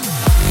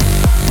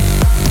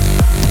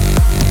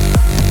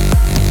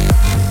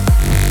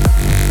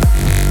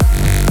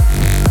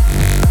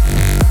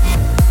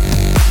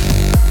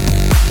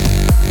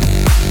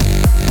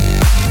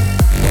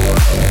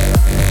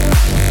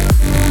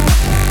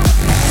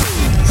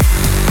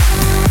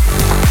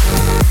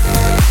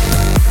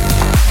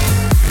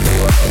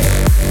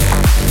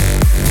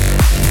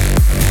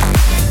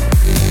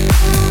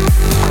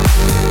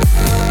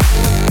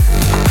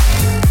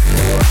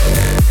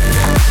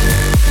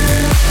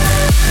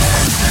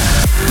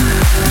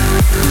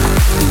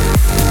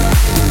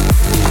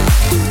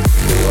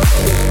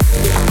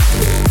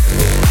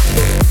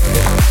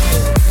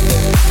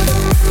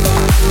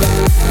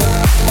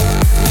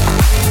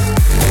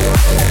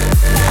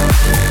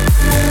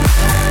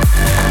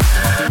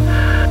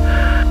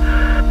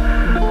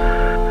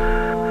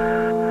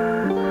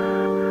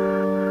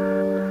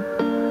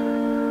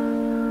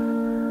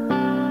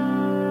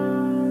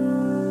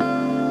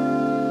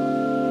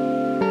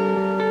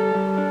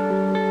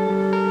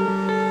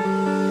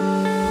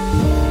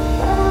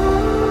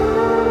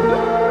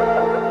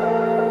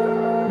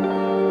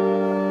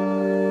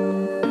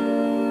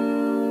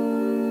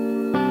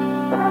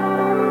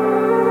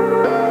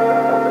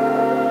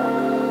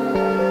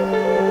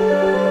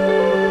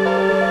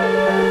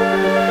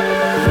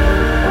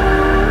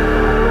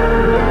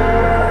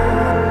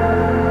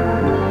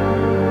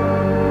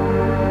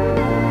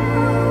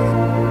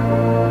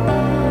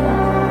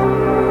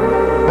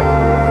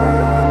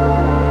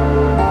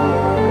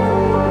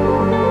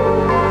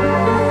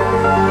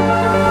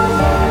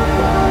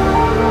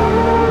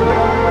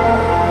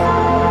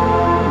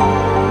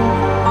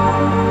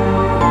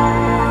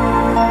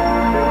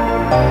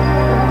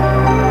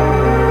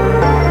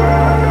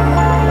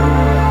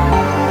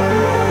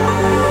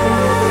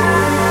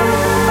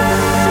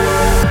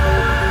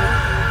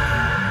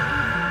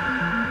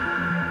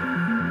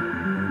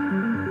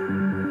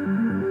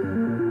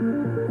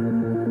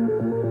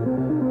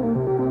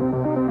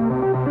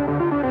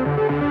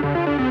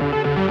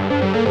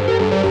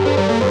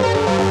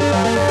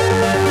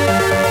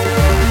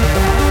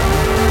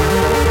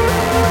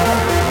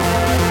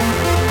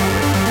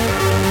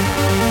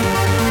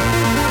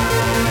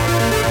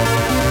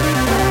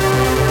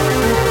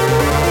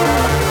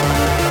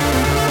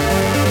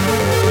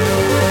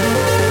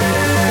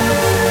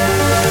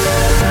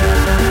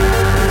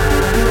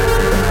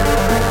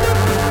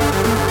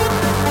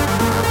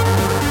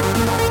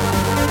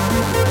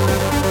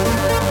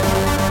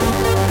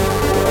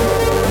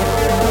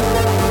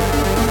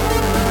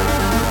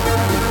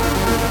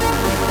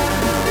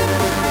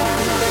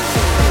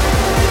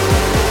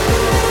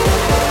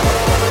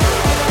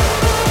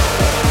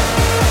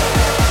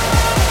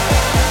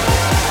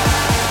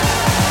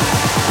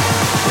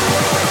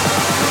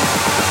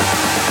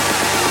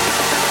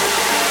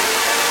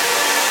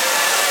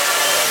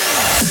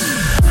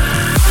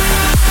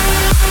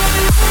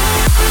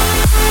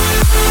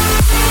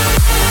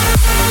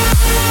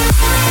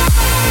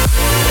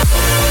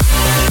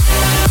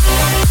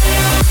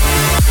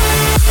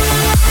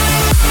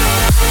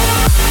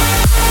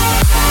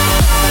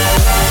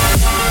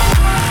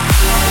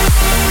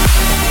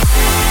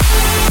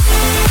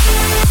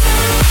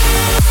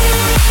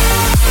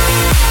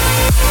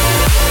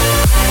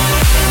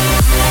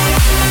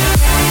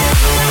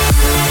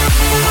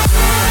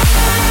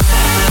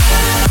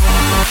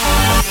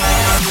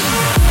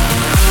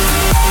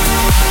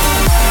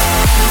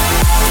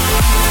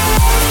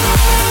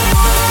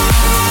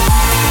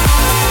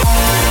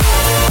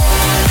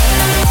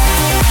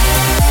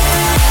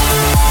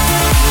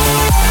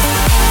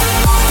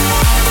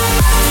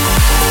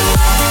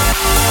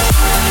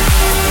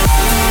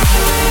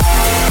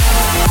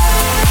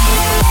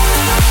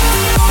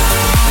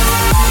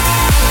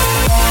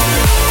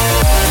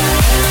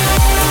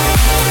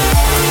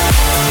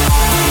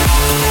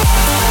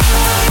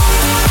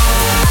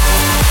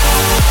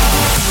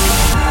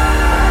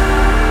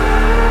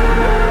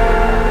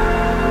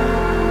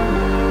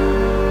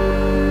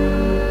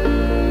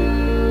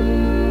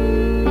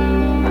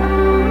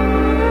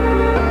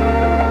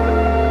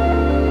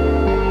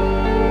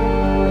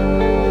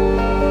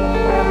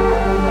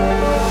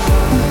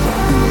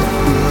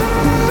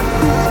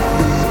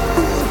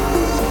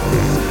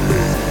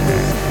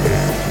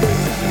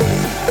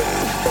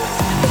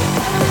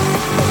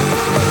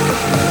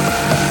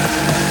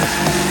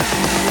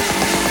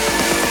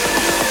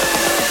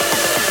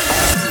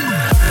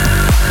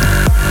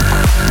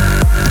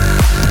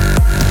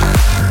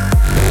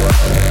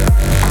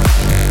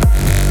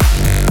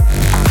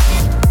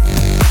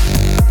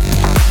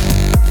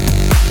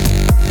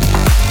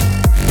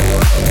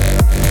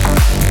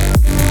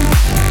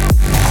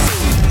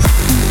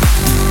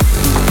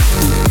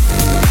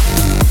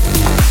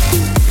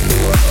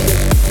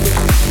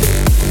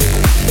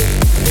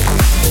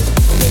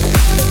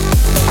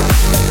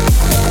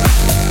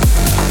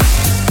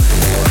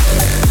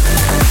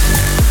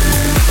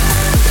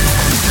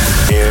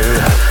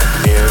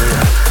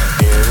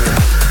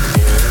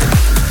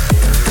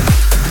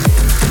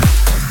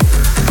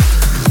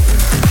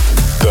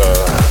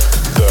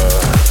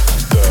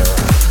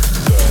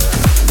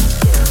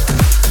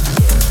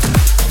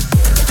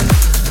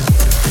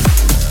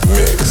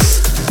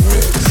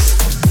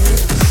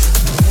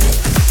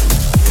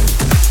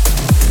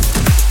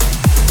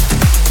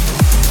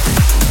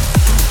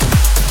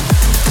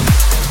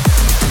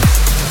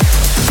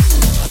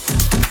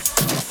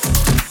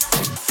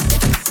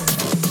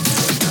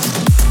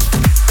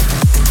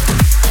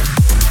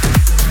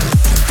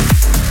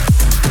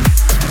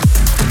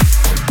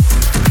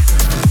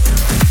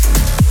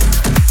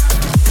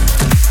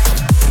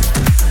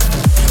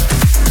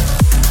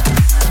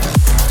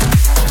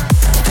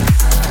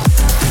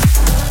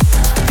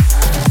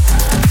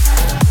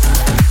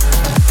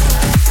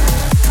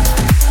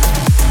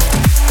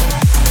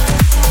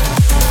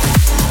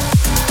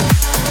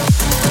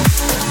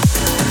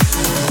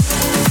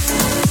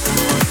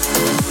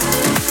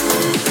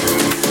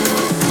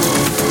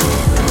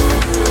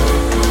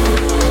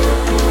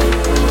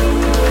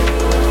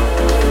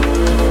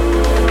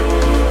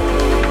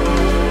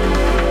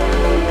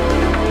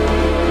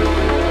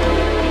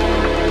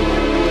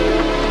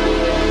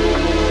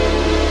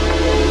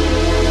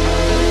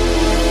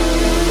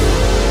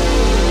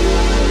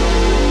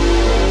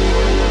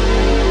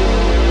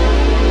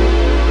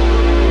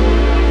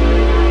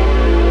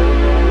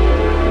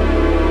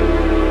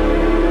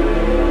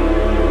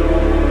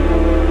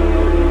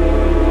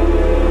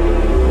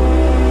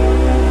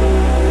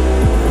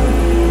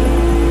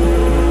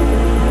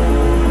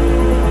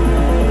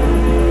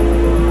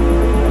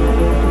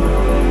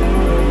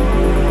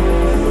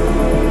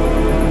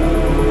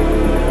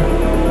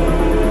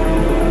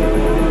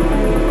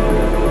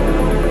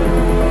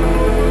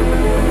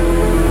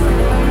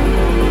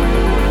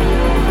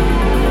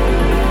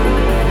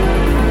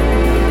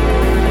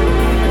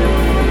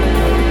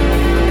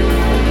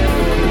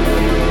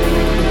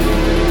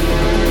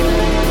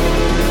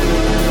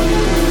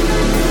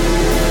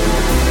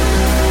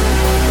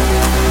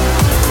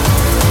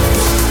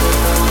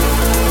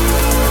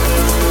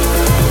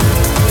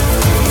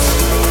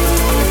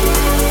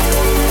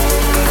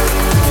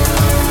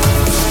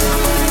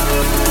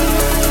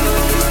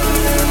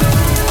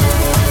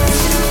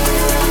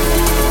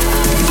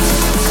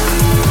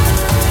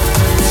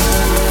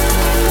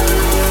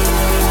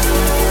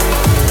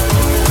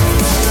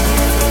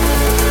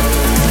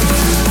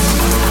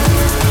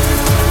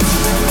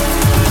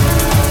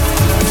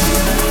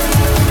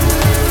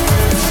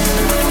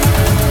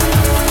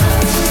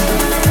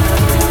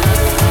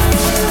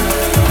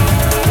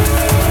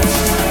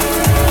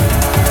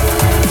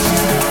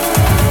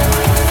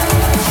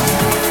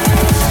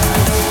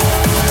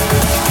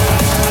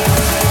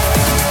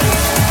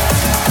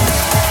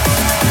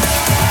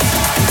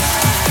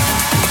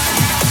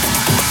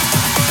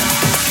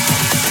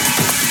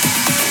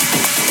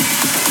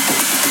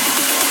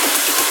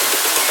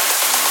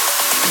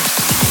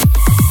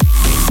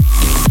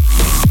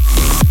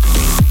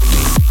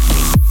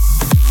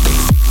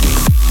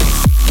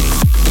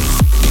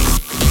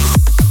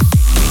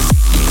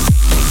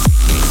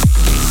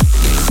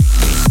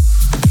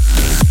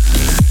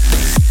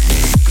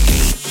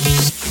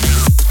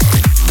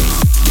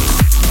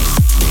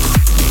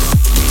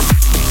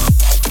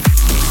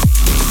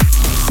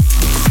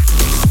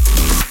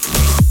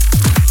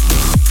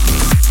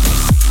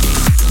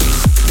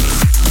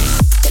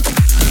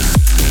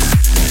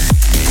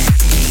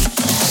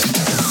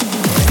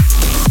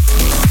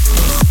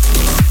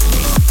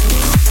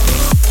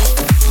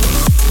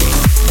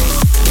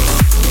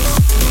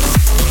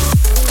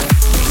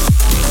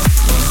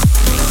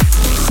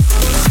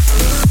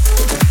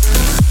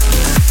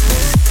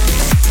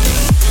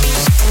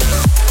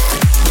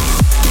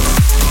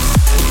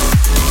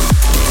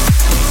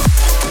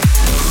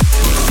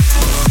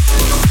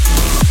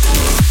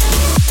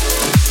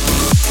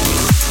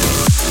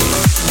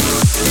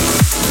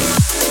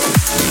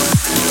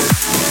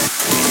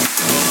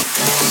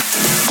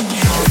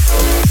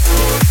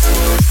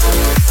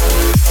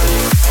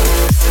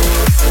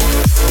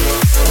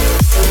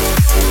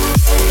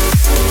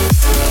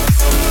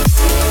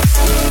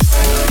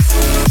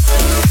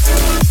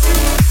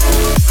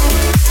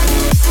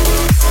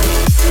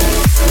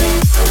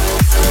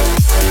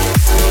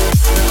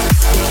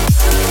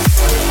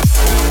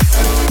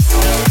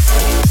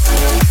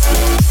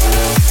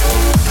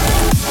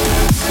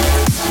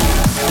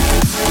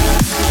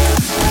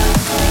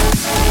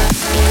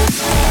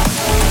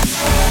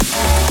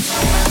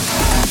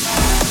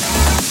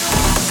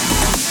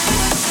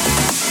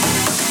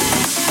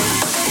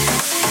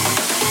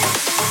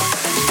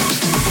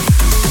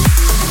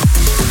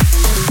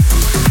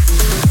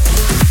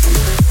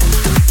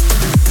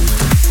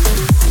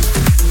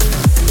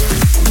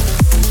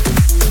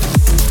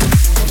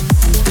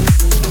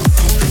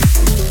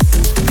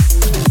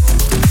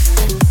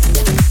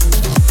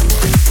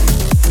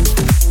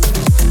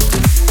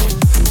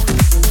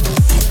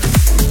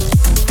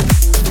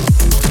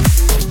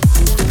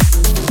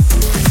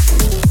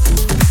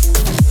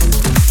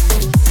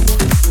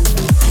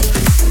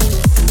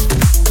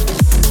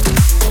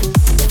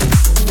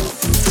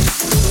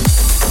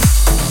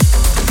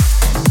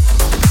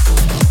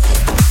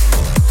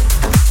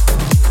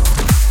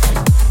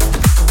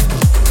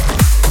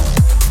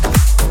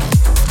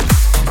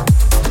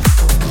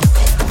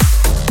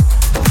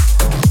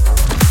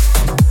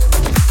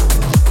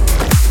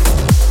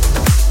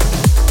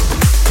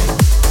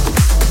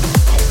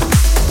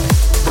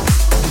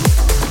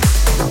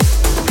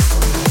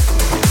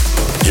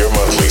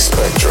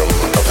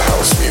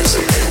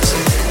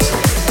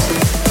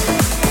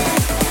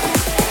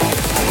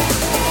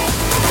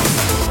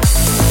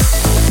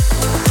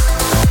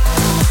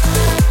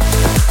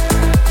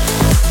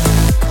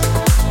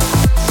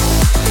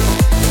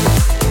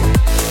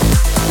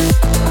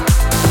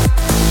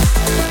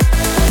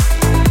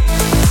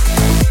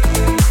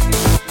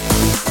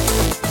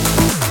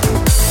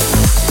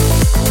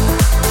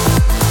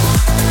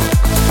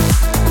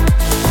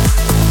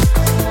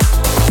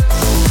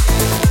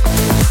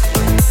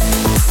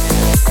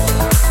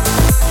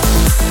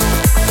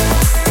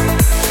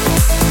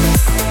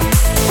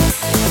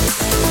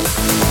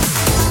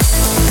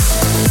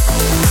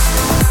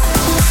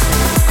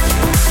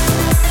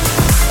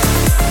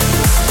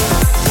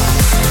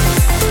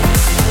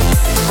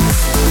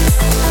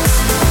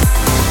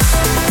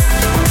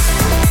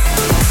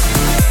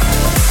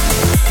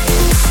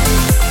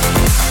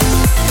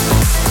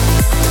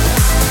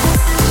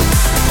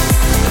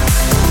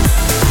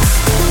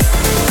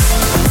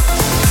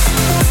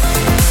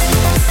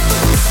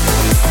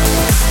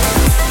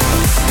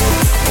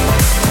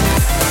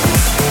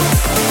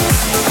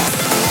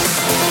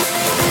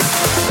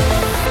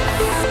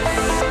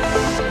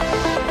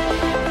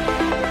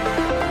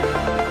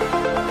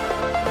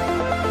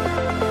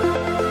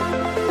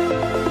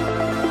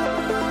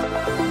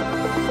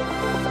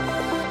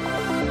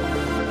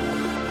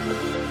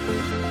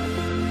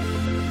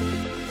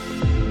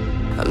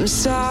 I'm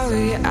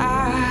sorry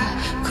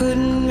I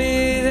couldn't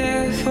be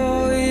there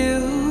for you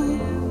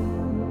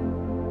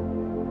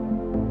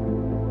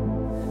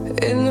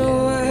in the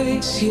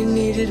ways you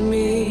needed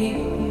me.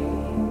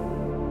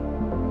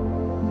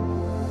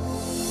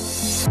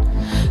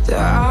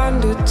 The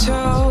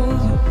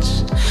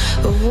undertones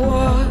of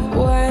what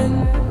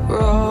went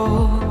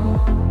wrong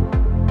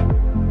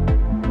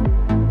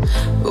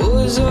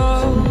was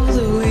all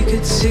that we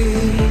could see.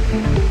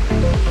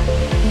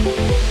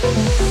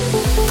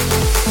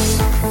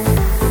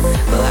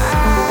 Well,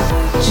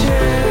 I'll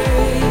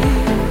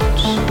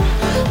change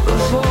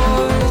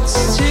before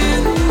it's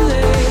too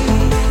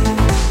late.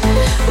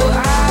 Well,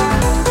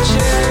 I'll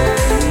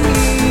change.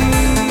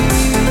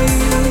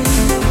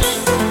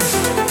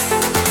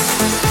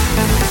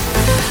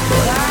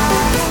 Well,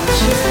 I'll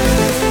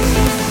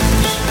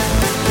change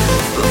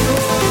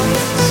before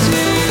it's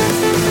too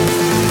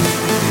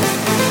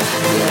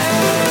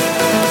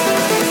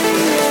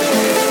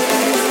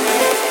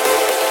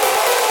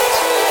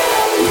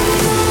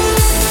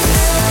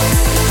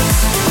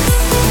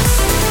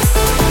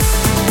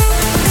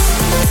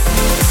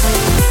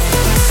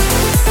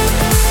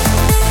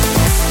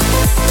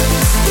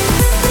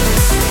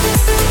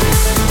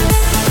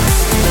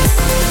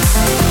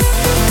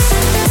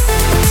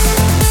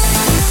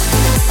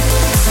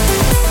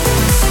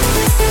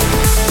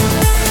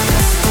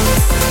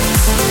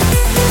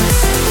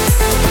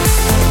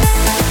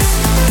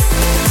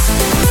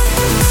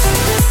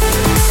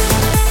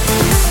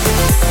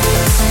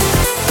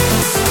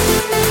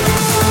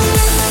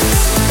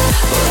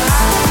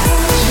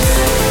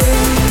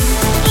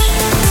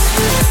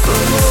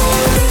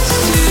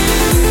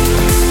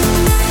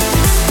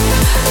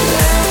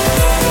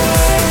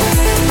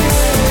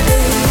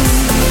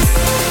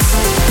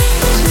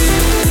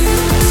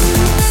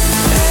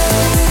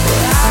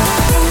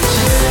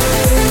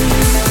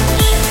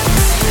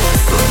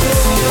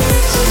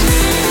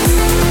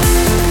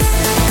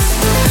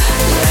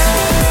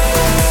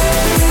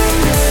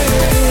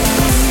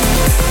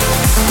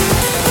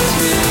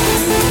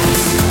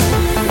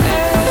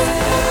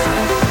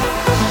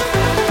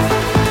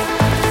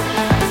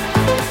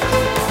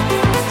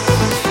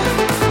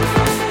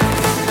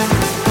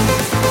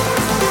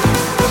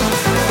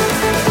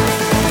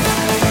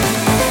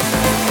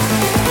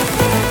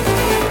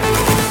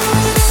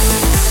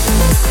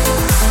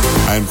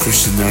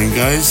Christian Nairn,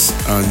 guys,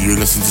 and you're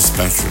listening to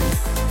Spectrum.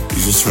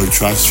 You just heard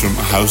tracks from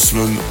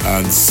Houseman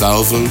and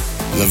Salvo,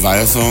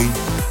 Leviathan,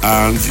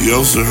 and you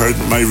also heard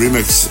my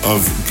remix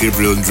of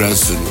Gabriel and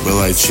Dresden, Will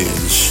I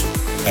Change?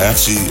 I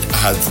actually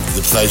had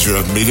the pleasure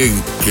of meeting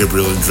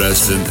Gabriel and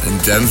Dresden in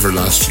Denver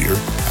last year.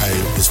 I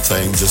was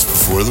playing just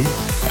before them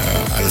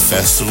at a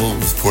festival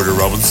with Porter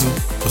Robinson.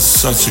 It was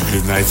such a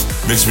good night.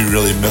 Makes me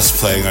really miss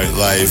playing out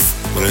live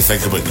when I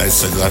think about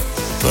nights like that.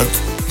 But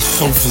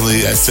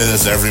hopefully, I say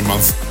this every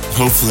month,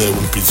 hopefully it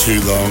won't be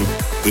too long.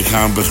 We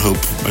can but hope,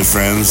 my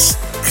friends.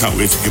 Can't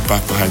wait to get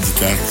back behind the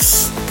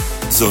decks.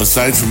 So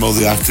aside from all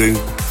the acting,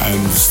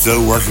 I'm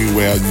still working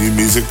away on new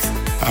music,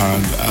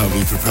 and I'll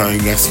be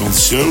preparing next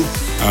month's show.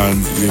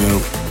 And you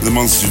know, the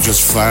months are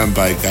just flying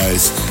by,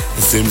 guys.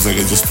 It seems like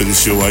I just put a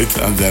show out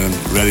and then I'm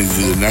ready to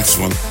do the next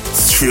one.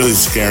 It's really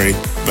scary.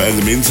 But in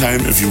the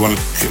meantime, if you want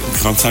to get in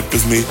contact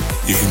with me,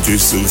 you can do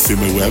so through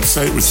my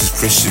website, which is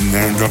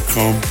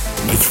christiannairn.com,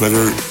 my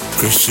Twitter,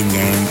 Christian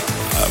Nairn.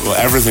 Well,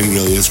 everything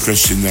really is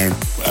Christian Nairn.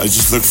 I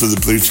just look for the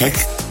blue tick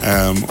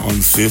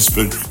on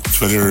Facebook,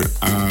 Twitter,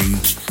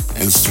 and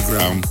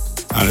Instagram.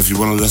 And if you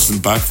want to listen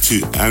back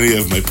to any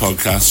of my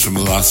podcasts from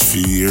the last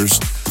few years,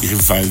 you can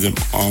find them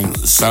on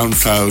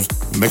SoundCloud,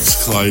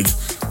 Mixcloud,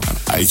 and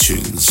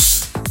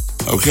iTunes.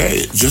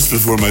 Okay, just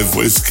before my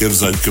voice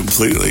gives out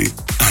completely,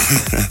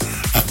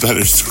 I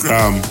better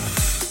scram.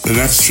 The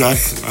next track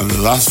and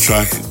the last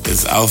track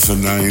is Alpha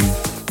 9,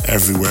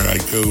 Everywhere I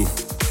Go.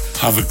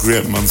 Have a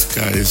great month,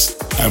 guys.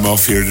 I'm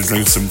off here to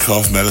drink some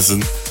cough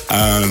medicine,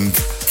 and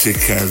take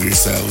care of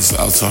yourselves.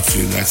 I'll talk to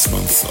you next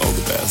month. All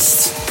the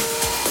best.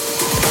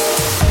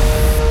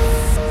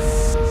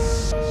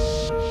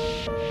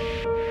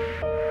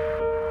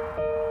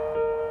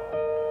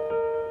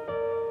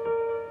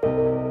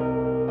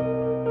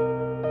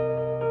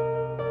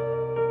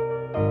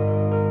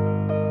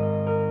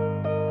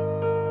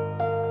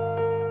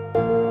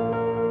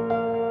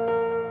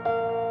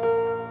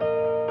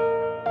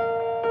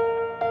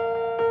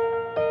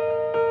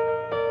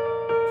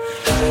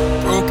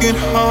 Broken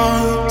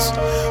hearts,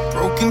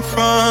 broken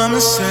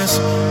promises,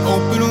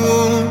 open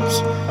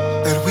wounds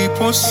that we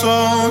pour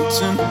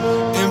salt in,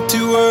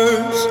 empty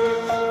words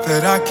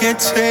that I can't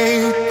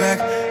take back,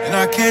 and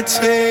I can't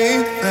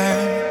take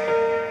them.